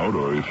knocked you out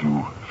or if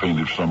you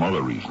fainted for some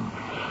other reason.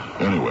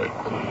 Anyway,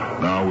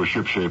 now we're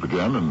shipshape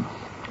again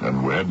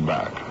and we're heading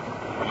back.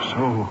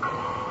 So,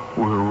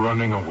 we're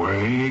running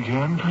away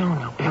again?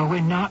 No, Bill, we're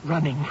not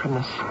running from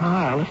the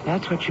Smile, if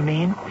that's what you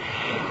mean.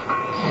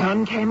 The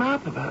sun came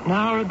up about an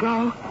hour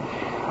ago,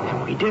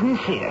 and we didn't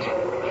see it.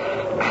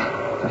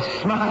 The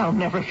Smile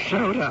never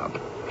showed up.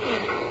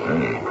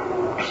 Hey,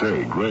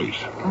 say,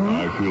 Grace,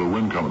 I feel a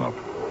wind coming up.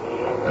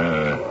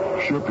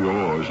 Ship your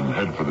oars and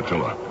head for the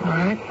tiller. All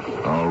right.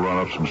 I'll run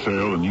up some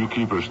sail, and you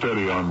keep her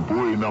steady on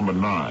buoy number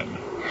 9.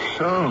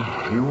 So,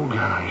 you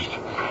guys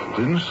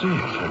didn't see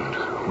it, and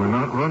we're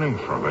not running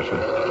from it.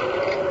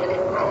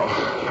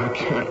 That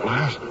can't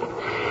last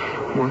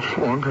much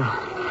longer.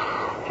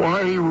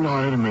 Why do you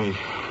lie to me?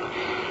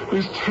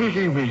 It's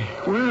taking me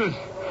with it.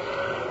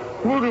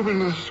 Look up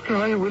into the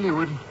sky, will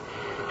you?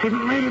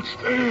 Admit it's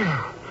there.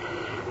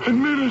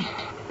 Admit it.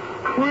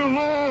 We're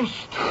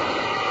lost.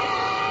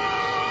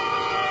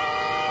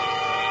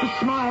 The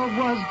Smile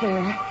was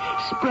there,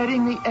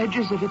 spreading the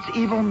edges of its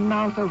evil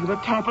mouth over the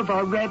top of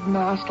our red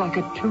mast like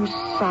a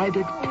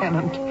two-sided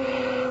pennant.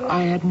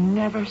 I had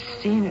never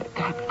seen it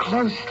that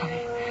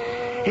closely.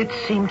 It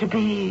seemed to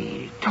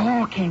be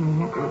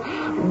talking,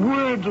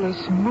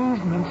 wordless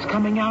movements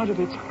coming out of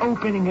its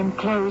opening and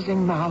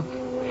closing mouth.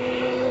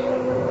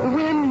 The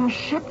wind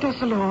shipped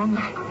us along.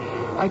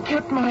 I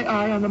kept my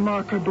eye on the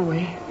marker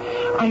buoy.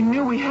 I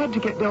knew we had to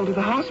get Bill to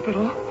the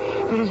hospital,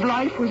 that his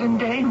life was in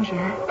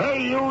danger.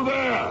 Hey, you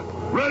there!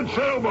 Red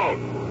sailboat!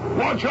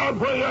 Watch out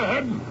where you're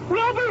heading!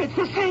 Wilbur, it's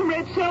the same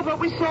red sailboat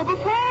we saw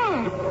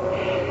before.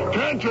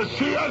 Can't you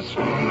see us?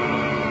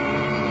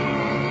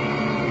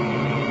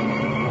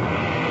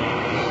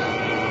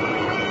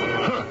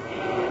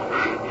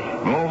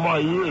 All my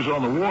years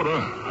on the water,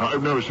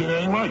 I've never seen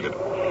anything like it.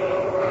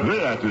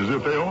 They act as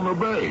if they own the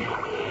bay.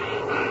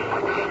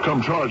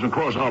 Come charging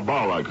across our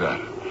bow like that.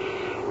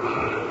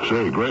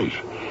 Say, Grace,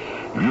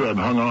 if you hadn't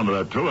hung on to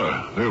that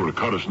tiller, they would have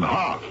cut us in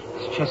half.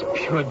 It's just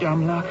pure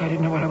dumb luck. I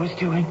didn't know what I was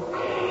doing.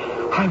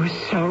 I was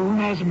so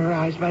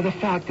mesmerized by the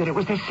fact that it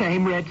was the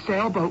same red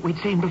sailboat we'd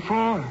seen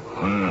before.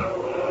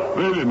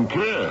 They didn't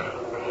care.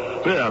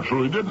 They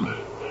absolutely didn't.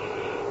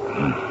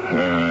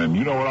 And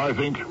you know what I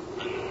think?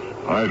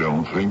 I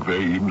don't think they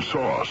even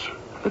saw us.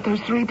 But there's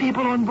 3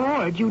 people on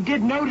board. You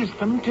did notice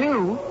them,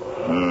 too.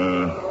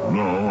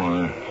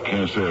 No, I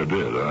can't say I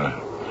did.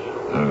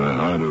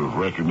 I'd have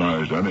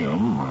recognized any of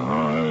them.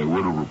 I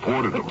would have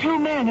reported them. 2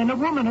 men and a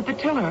woman at the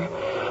tiller.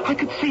 I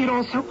could see it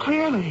all so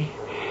clearly.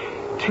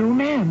 2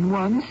 men,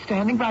 one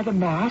standing by the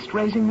mast,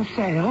 raising the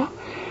sail,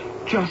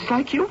 just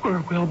like you were,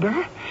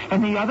 Wilbur,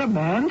 and the other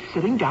man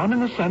sitting down in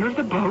the center of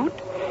the boat,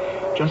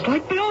 just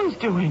like Bill is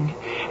doing.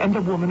 And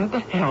the woman at the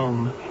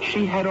helm,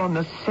 she had on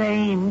the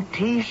same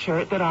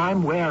T-shirt that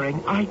I'm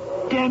wearing,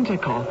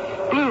 identical,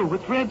 blue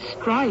with red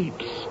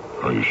stripes.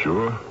 Are you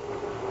sure?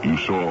 You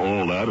saw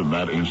all that in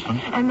that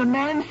instant? And the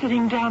man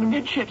sitting down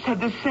amidships had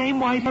the same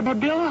white hair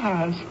Bill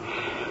has.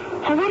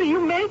 Well, what do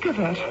you make of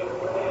it?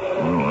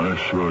 Well, I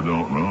sure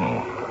don't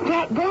know.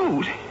 That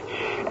boat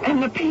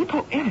and the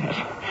people in it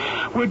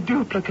were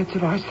duplicates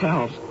of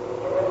ourselves.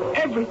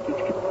 Everything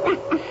was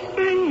the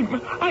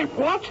same. I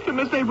watched them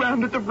as they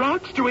rounded the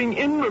rocks, doing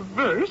in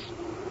reverse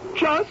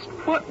just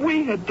what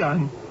we had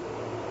done.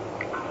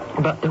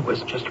 But there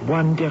was just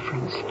one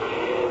difference.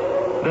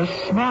 The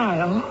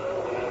Smile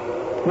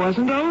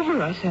wasn't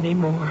over us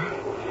anymore.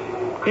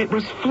 It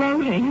was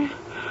floating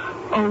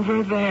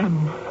over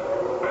them.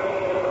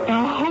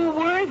 Now, who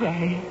were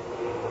they?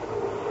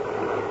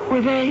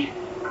 Were they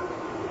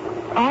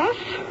us?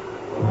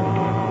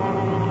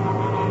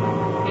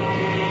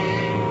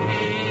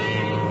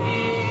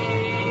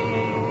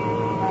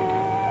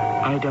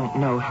 I don't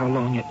know how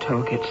long it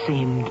took. It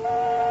seemed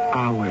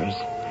hours.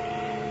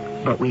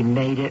 But we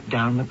made it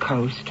down the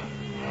coast,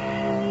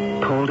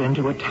 pulled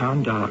into a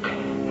town dock,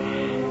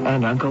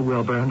 and Uncle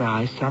Wilbur and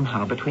I,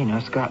 somehow between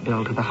us, got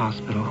Bill to the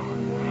hospital.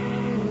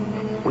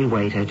 We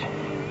waited.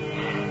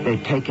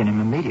 They'd taken him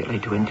immediately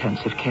to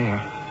intensive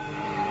care.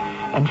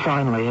 And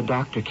finally, a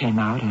doctor came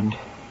out and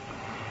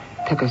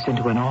took us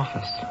into an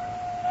office.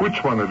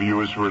 Which one of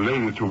you is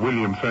related to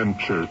William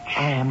Fenchurch?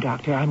 I am,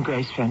 Doctor. I'm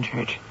Grace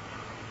Fenchurch.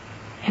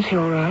 Is he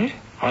all right?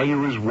 Are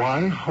you his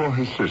wife or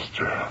his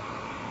sister?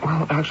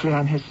 Well, actually,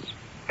 I'm his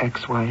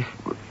ex-wife.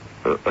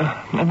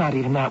 Not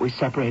even that. We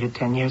separated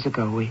 10 years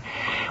ago. We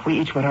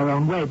each went our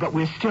own way, but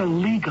we're still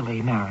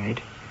legally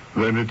married.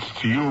 Then it's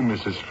to you,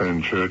 Mrs.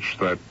 Fenchurch,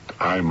 that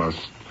I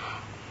must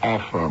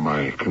offer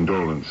my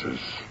condolences.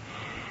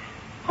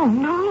 Oh,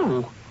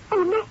 no.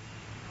 Oh, no.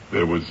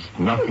 There was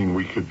nothing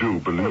we could do,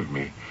 believe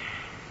me.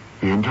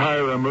 The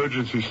entire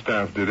emergency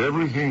staff did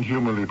everything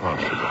humanly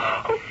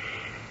possible.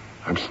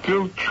 I'm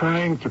still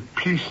trying to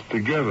piece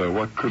together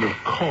what could have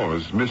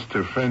caused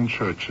Mr.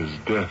 Fenchurch's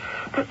death.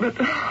 But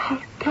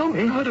tell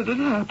me, how did it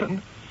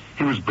happen?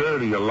 He was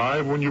barely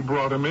alive when you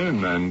brought him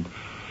in, and,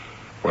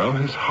 well,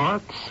 his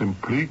heart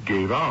simply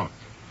gave out.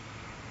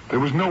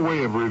 There was no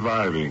way of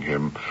reviving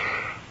him.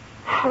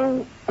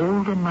 How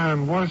old a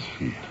man was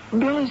he?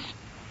 Bill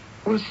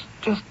was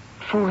just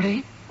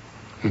 40.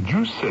 Did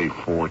you say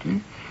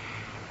 40?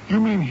 You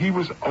mean he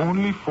was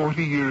only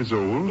 40 years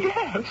old?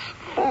 Yes,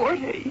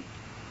 40.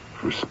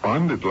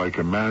 Responded like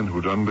a man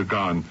who'd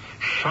undergone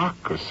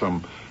shock or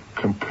some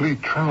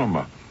complete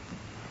trauma.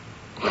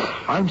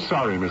 I'm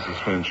sorry, Mrs.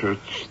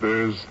 Fenchurch.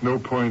 There's no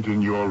point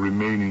in your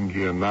remaining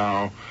here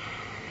now.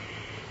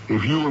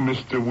 If you and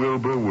Mr.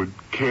 Wilbur would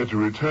care to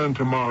return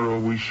tomorrow,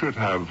 we should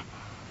have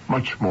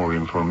much more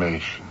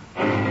information.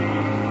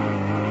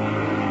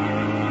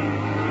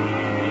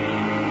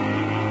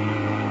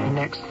 The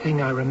next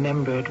thing I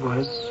remembered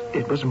was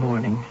it was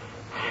morning.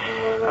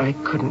 I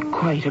couldn't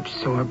quite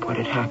absorb what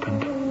had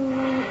happened.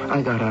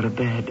 I got out of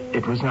bed.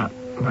 It was not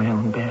my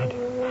own bed.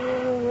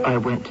 I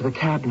went to the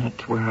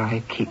cabinet where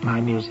I keep my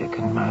music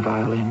and my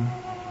violin.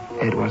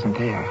 It wasn't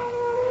there.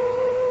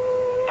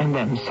 And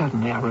then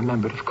suddenly I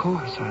remembered, of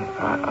course,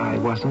 I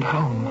wasn't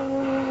home.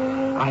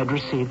 I had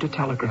received a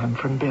telegram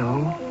from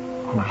Bill,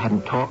 whom I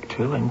hadn't talked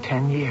to in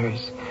 10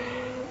 years.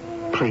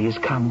 Please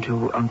come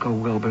to Uncle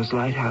Wilbur's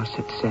lighthouse,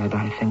 it said.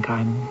 I think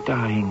I'm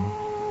dying,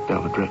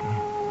 Bill had written.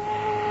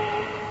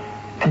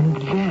 And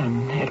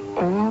then it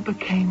all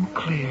became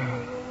clear.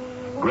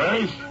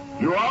 Grace,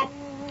 you up?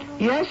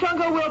 Yes,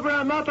 Uncle Wilbur,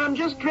 I'm up. I'm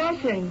just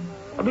dressing.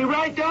 I'll be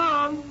right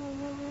down.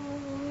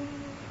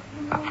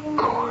 Of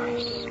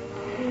course.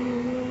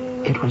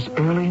 It was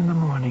early in the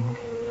morning,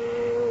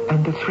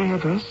 and the three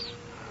of us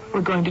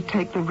were going to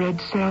take the red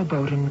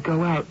sailboat and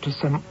go out to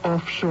some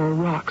offshore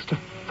rocks to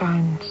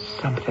find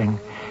something.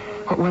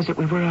 What was it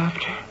we were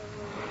after?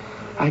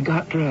 I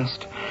got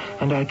dressed,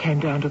 and I came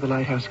down to the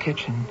lighthouse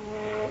kitchen.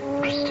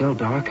 It was still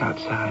dark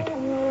outside.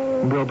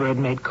 Wilbur had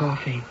made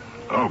coffee.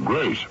 Oh,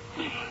 Grace,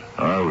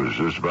 I was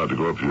just about to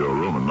go up to your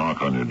room and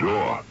knock on your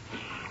door.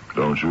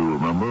 Don't you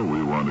remember?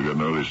 We wanted to get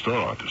an early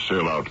start to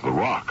sail out to the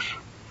rocks.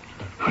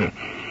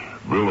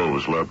 Bill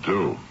overslept,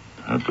 too.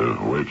 Had to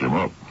wake him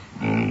up.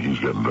 He's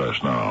getting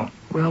dressed now.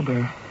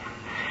 Wilbur,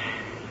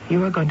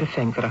 you are going to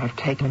think that I've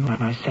taken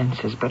my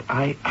senses, but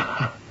I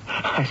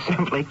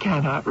simply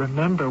cannot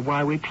remember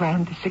why we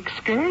planned this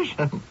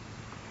excursion.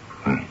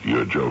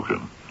 You're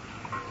joking.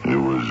 It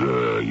was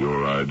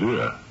your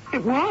idea.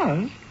 It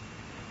was?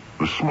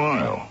 The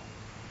smile.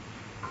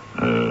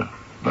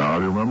 Now,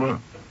 do you remember?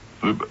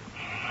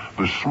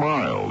 The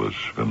smile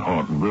that's been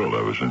haunting Bill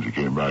ever since he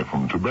came back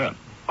from Tibet.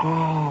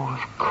 Oh,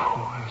 of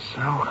course.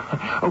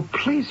 Oh,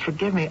 please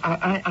forgive me.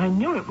 I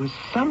knew it was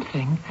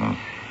something.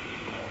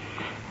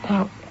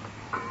 Now,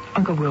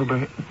 Uncle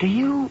Wilbur, do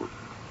you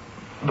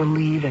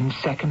believe in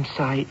second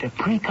sight, a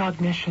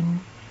precognition?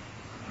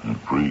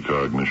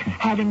 Precognition?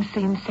 Having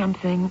seen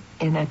something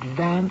in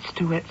advance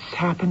to its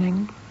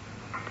happening?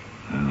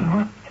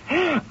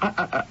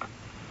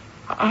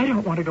 I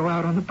don't want to go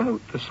out on the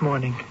boat this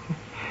morning.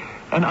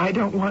 And I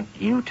don't want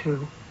you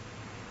to.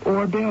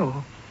 Or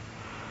Bill.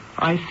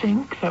 I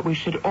think that we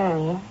should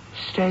all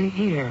stay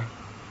here.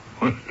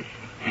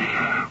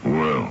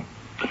 Well,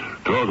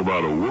 talk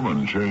about a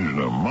woman changing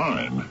her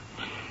mind.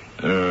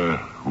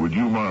 Would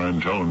you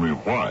mind telling me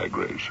why,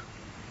 Grace?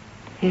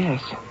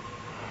 Yes.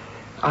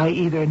 I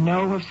either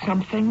know of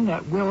something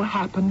that will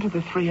happen to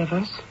the three of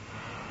us,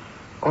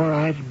 or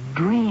I've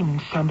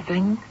dreamed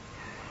something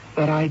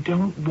that I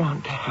don't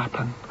want to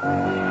happen.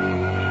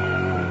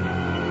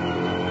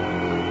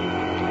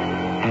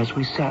 As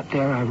we sat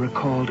there, I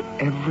recalled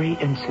every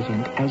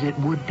incident as it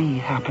would be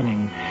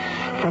happening.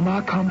 From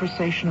our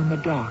conversation on the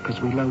dock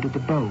as we loaded the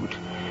boat,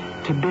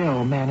 to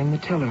Bill manning the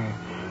tiller,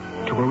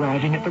 to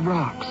arriving at the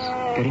rocks,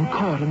 getting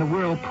caught in the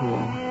whirlpool,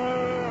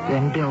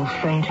 then Bill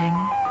fainting,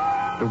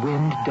 the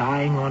wind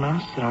dying on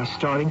us, and our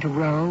starting to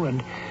row,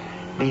 and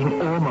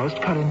being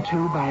almost cut in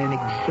two by an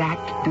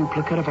exact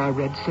duplicate of our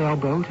red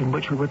sailboat in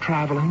which we were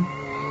traveling.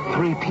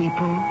 3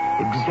 people,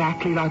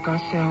 exactly like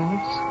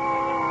ourselves.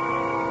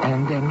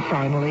 And then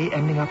finally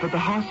ending up at the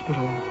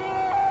hospital.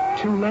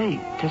 Too late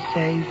to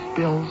save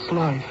Bill's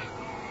life.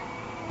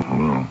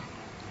 Well,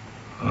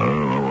 I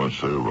don't know what to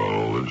say about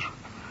all this.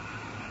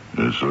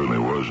 It certainly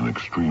was an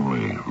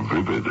extremely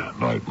vivid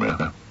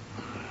nightmare.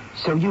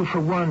 So you, for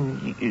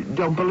one, you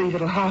don't believe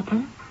it'll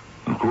happen?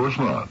 Of course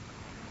not.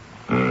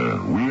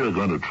 We are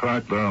going to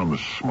track down the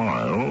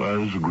smile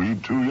as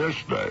agreed to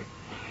yesterday.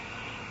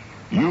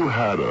 You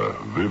had a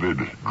vivid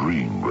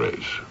dream,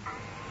 Grace.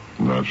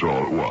 And that's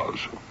all it was.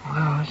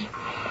 Well, it's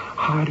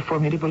hard for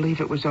me to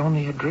believe it was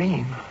only a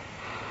dream.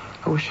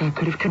 I wish I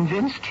could have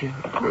convinced you.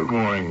 Good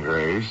morning,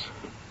 Grace.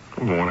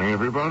 Good morning,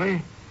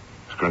 everybody.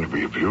 It's going to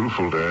be a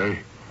beautiful day.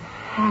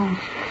 Oh,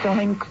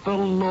 thank the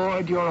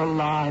Lord you're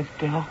alive,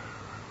 Bill.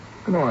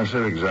 You know, I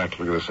said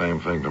exactly the same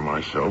thing to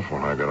myself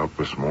when I got up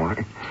this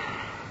morning.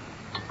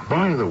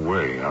 By the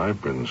way,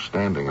 I've been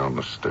standing on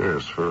the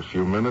stairs for a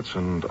few minutes,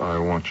 and I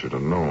want you to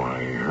know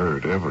I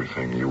heard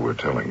everything you were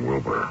telling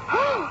Wilbur.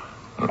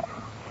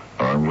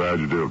 I'm glad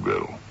you did,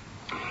 Bill.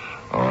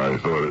 I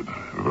thought it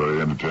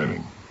very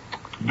entertaining.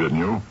 Didn't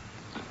you?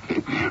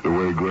 The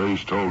way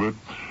Grace told it,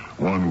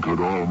 one could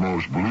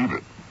almost believe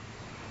it.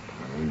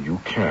 You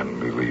can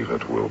believe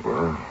it,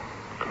 Wilbur,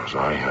 because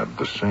I had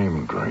the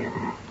same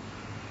dream.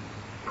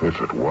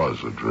 If it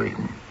was a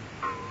dream.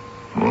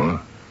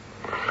 What?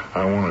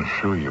 I want to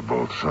show you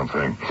both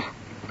something.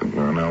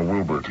 Now,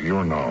 Wilbur, to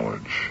your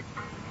knowledge,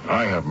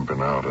 I haven't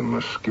been out in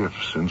the skiff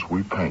since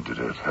we painted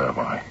it, have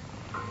I?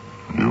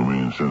 You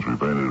mean since we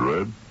painted it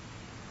red?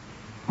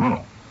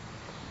 No.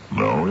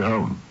 No, we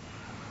haven't.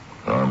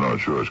 I'm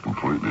not sure it's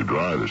completely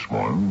dry this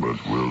morning, but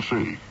we'll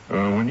see.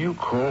 When you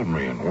called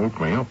me and woke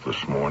me up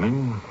this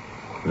morning,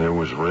 there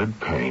was red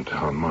paint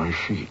on my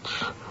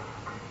sheets.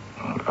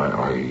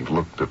 I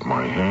looked at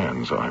my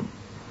hands. I'm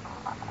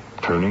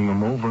turning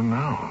them over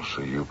now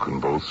so you can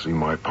both see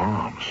my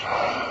palms.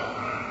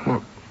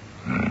 Look,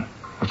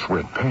 that's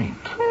red paint.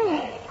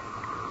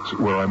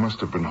 Well, I must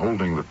have been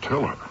holding the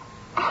tiller.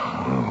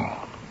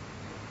 Oh,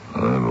 I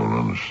don't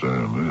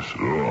understand this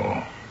at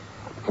all.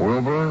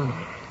 Wilbur,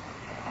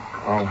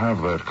 I'll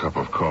have that cup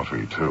of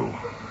coffee, too.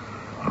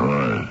 All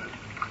right.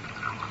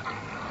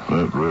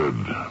 That red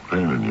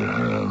paint in your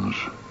hands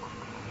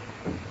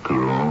could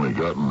have only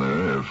gotten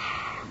there if...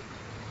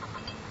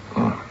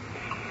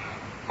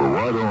 But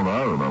why don't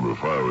I remember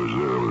if I was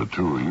there with the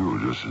two of you,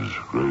 just as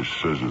Grace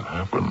says it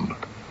happened?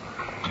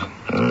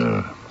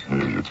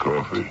 Here's your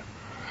coffee.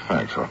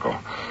 Thanks, Uncle.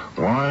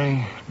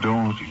 Why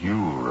don't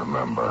you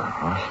remember,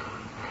 huh?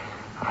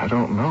 I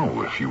don't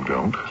know if you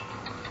don't.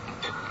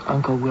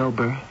 Uncle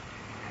Wilbur,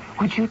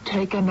 would you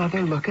take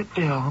another look at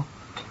Bill?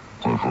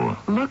 What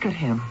for? Look at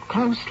him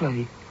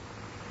closely.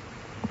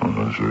 Well,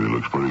 I'm sure he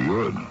looks pretty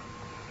good.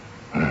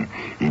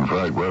 In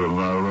fact, better than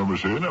I remember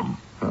seeing him.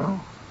 Well,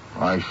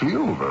 I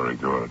feel very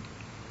good.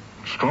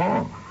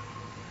 Strong.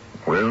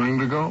 Raring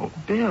to go.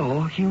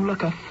 Bill, you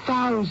look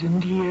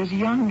 1,000 years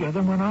younger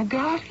than when I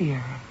got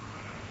here.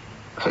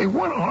 Say,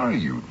 what are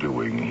you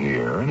doing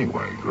here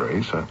anyway,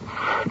 Grace?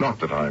 Not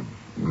that I'm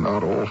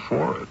not all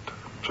for it.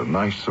 It's a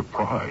nice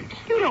surprise.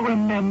 You don't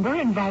remember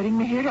inviting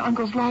me here to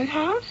Uncle's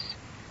lighthouse?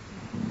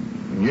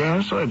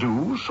 Yes, I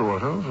do,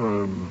 sort of.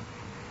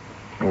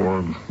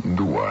 Or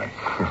do I?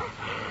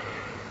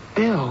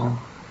 Bill,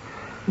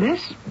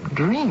 this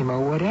dream or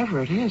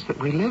whatever it is that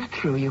we lived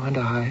through, you and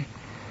I,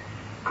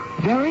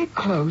 very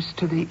close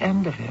to the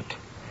end of it,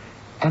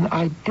 an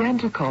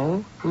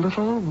identical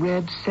little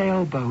red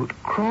sailboat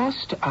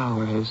crossed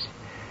ours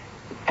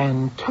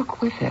and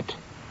took with it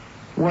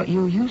what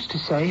you used to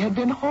say had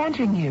been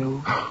haunting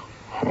you.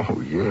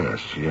 Oh,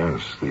 yes,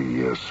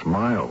 the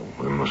smile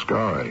in the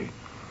sky.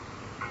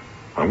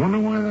 I wonder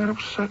why that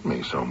upset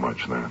me so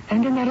much then.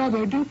 And in that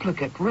other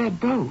duplicate red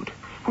boat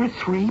were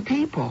 3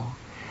 people.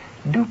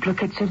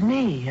 Duplicates of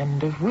me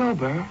and of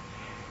Wilbur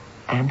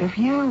and of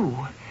you.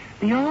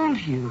 The old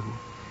you.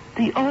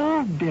 The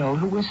old Bill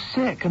who was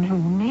sick and who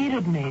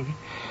needed me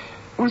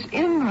was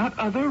in that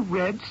other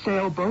red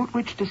sailboat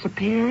which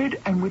disappeared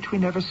and which we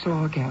never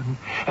saw again.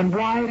 And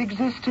why it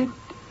existed,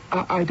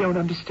 I don't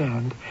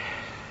understand.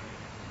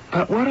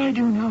 But what I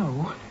do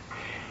know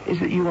is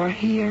that you are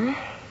here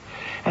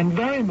and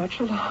very much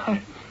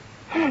alive.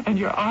 And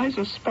your eyes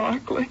are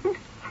sparkling.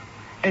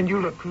 And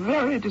you look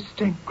very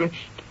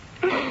distinguished.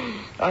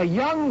 A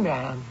young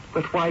man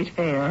with white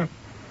hair.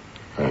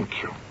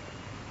 Thank you.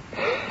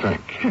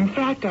 Thank you. In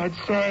fact, I'd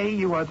say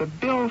you are the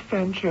Bill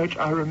Fenchurch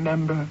I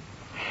remember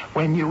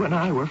when you and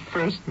I were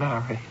first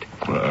married.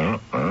 Yeah,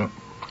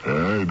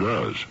 he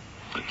does.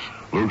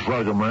 Looks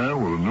like a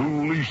man with a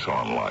new lease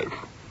on life.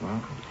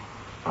 Well,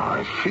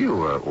 I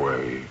feel that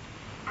way.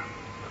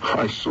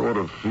 I sort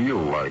of feel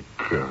like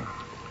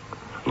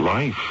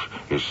life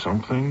is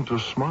something to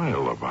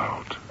smile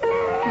about.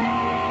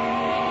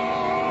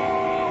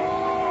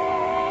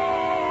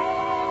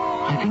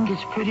 I think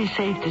it's pretty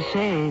safe to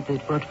say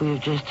that what we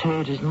have just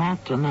heard is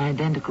not an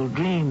identical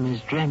dream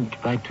as dreamt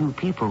by 2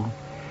 people.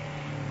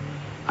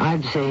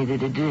 I'd say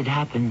that it did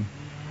happen.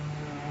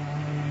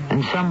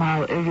 And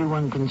somehow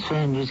everyone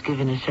concerned was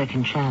given a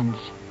second chance.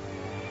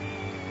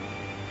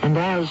 And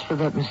as for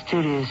that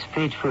mysterious,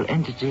 fateful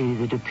entity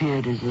that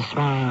appeared as the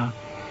smile,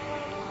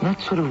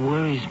 that sort of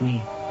worries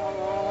me.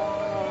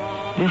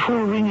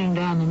 Before ringing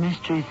down the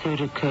mystery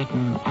theater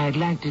curtain, I'd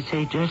like to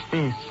say just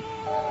this.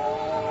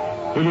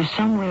 That if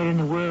somewhere in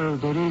the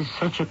world there is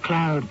such a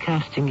cloud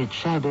casting its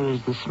shadow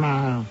as the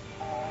smile,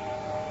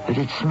 but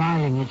it's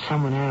smiling at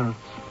someone else.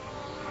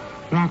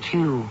 Not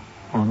you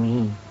or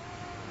me.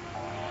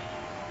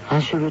 I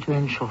shall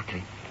return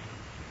shortly.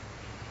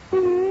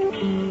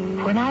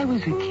 When I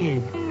was a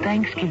kid,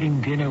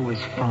 Thanksgiving dinner was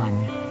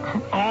fun.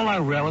 All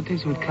our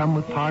relatives would come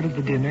with part of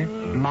the dinner.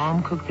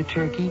 Mom cooked the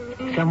turkey.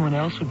 Someone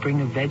else would bring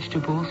a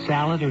vegetable,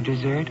 salad, or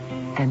dessert.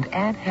 And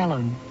Aunt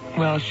Helen,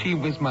 well, she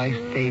was my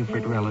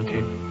favorite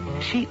relative.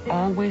 She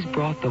always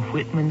brought the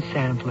Whitman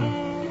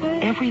sampler.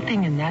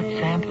 Everything in that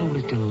sampler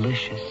was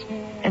delicious.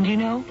 And you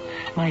know,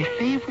 my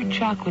favorite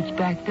chocolates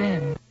back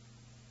then